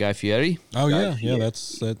Guy Fieri. Oh, yeah,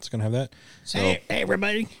 that's gonna have that. So, hey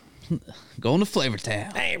everybody, going to Flavor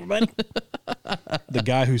Town. Hey everybody, the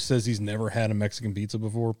guy who says he's never had a Mexican pizza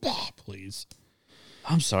before. Oh, please,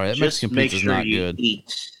 I'm sorry, that Mexican pizza is not good.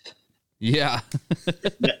 Eat. Yeah.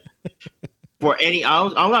 For any,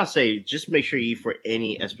 I'm gonna say, just make sure you eat for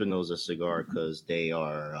any Espinosa cigar because they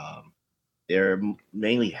are they're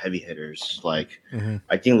mainly heavy hitters. Like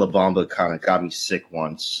I think La Bomba kind of got me sick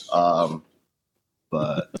once.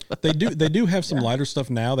 But they do have some lighter stuff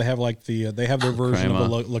now. They have like they have their version of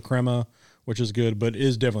the La Crema, which is good, but it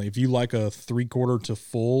is definitely, if you like a 3/4 to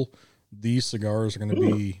full, these cigars are going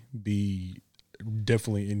to be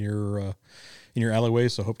definitely in your alleyway.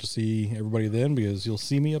 So hope to see everybody then, because you'll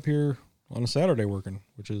see me up here on a Saturday working,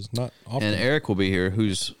 which is not often. And Eric will be here,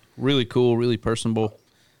 who's really cool, really personable.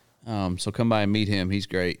 So come by and meet him. He's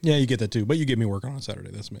great. Yeah, you get that too, but you get me working on a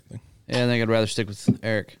Saturday. That's the main thing. Yeah, I think I'd rather stick with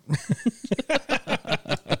Eric.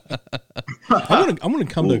 I'm gonna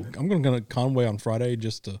come to Conway on Friday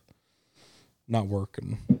just to not work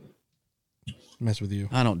and mess with you.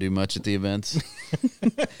 I don't do much at the events.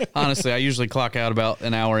 Honestly, I usually clock out about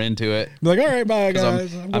an hour into it. Be like, all right, bye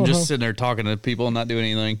guys. I'm just sitting there talking to people and not doing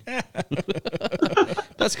anything.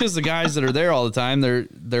 That's because the guys that are there all the time,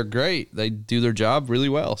 they're great. They do their job really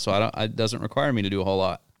well, so it doesn't require me to do a whole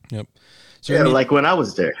lot. Yep. So yeah, like when I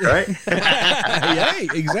was there, right? Yeah,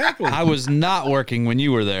 exactly. I was not working when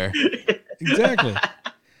you were there. Exactly.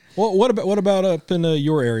 Well, what about up in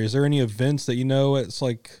your area? Is there any events that it's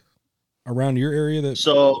like around your area that?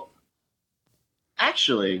 So,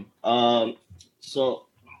 actually, so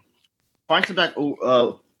Fine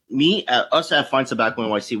Tobacco, us at Fine Tobacco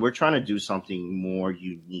NYC, we're trying to do something more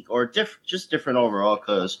unique or just different overall,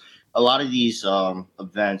 because a lot of these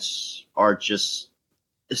events are just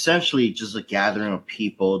essentially just a gathering of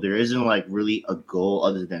people. There isn't like really a goal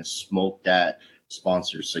other than smoke that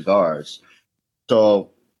sponsors cigars.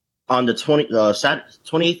 So on the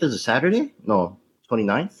 28th is a Saturday? No,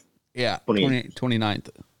 29th? Yeah, 29th.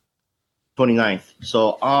 29th.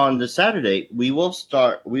 So on the Saturday, we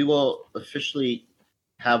will officially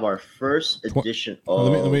have our first edition of...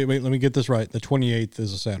 Let me get this right. The 28th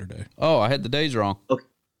is a Saturday. Oh, I had the days wrong.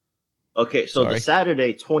 Okay, so Sorry. The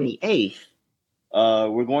Saturday 28th,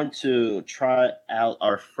 we're going to try out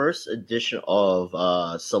our first edition of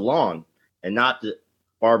Salon, and not the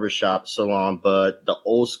barbershop salon, but the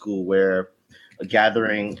old school, where a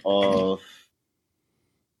gathering of,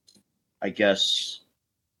 I guess,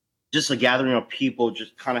 just a gathering of people,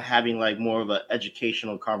 just kind of having like more of an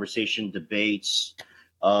educational conversation, debates.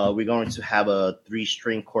 We're going to have a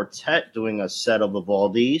 3-string quartet doing a set of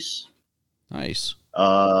Vivaldi's. Nice.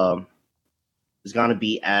 It's going to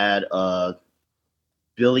be at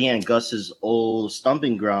Billy and Gus's old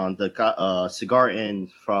stomping ground, the Cigar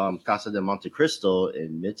Inn from Casa de Monte Cristo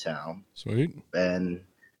in Midtown. Sweet. And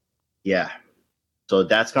yeah, so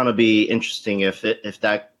that's going to be interesting. If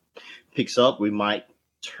that picks up, we might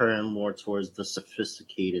turn more towards the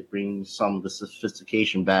sophisticated, bring some of the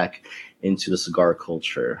sophistication back into the cigar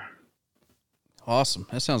culture. Awesome.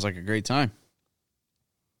 That sounds like a great time.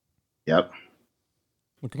 Yep.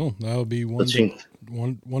 Cool. That would be one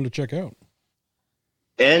to check out.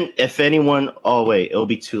 And if anyone, it'll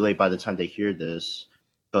be too late by the time they hear this,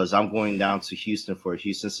 because I'm going down to Houston for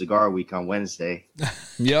Houston Cigar Week on Wednesday.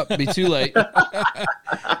 Yep, be too late.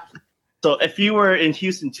 So if you were in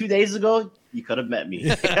Houston 2 days ago, you could have met me.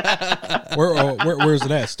 Where's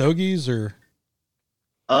it at? Stogie's or?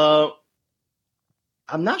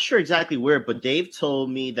 I'm not sure exactly where, but Dave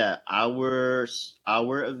told me that our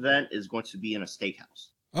event is going to be in a steakhouse.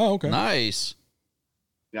 Oh, okay. Nice.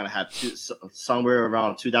 We're gonna have somewhere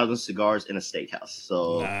around 2,000 cigars in a steakhouse.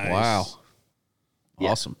 So nice. Wow,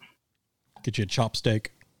 yeah. Awesome. Get you a chop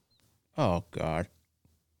steak. Oh God,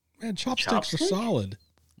 man, chopsticks are solid.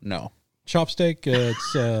 No chop steak.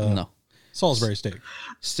 It's no Salisbury steak.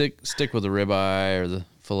 Stick with the ribeye or the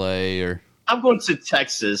fillet or. I'm going to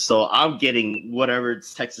Texas, so I'm getting whatever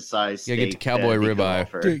Texas size. Yeah, get the cowboy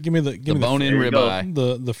ribeye. Dude, give me the bone-in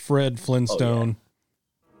ribeye. The Fred Flintstone.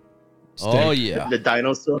 Oh yeah, the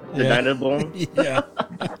dinosaur, dino bone. Yeah,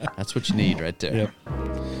 that's what you need right there. Yep.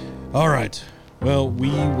 All right. Well, we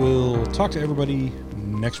will talk to everybody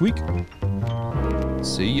next week.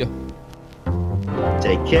 See ya.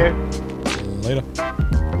 Take care. Later.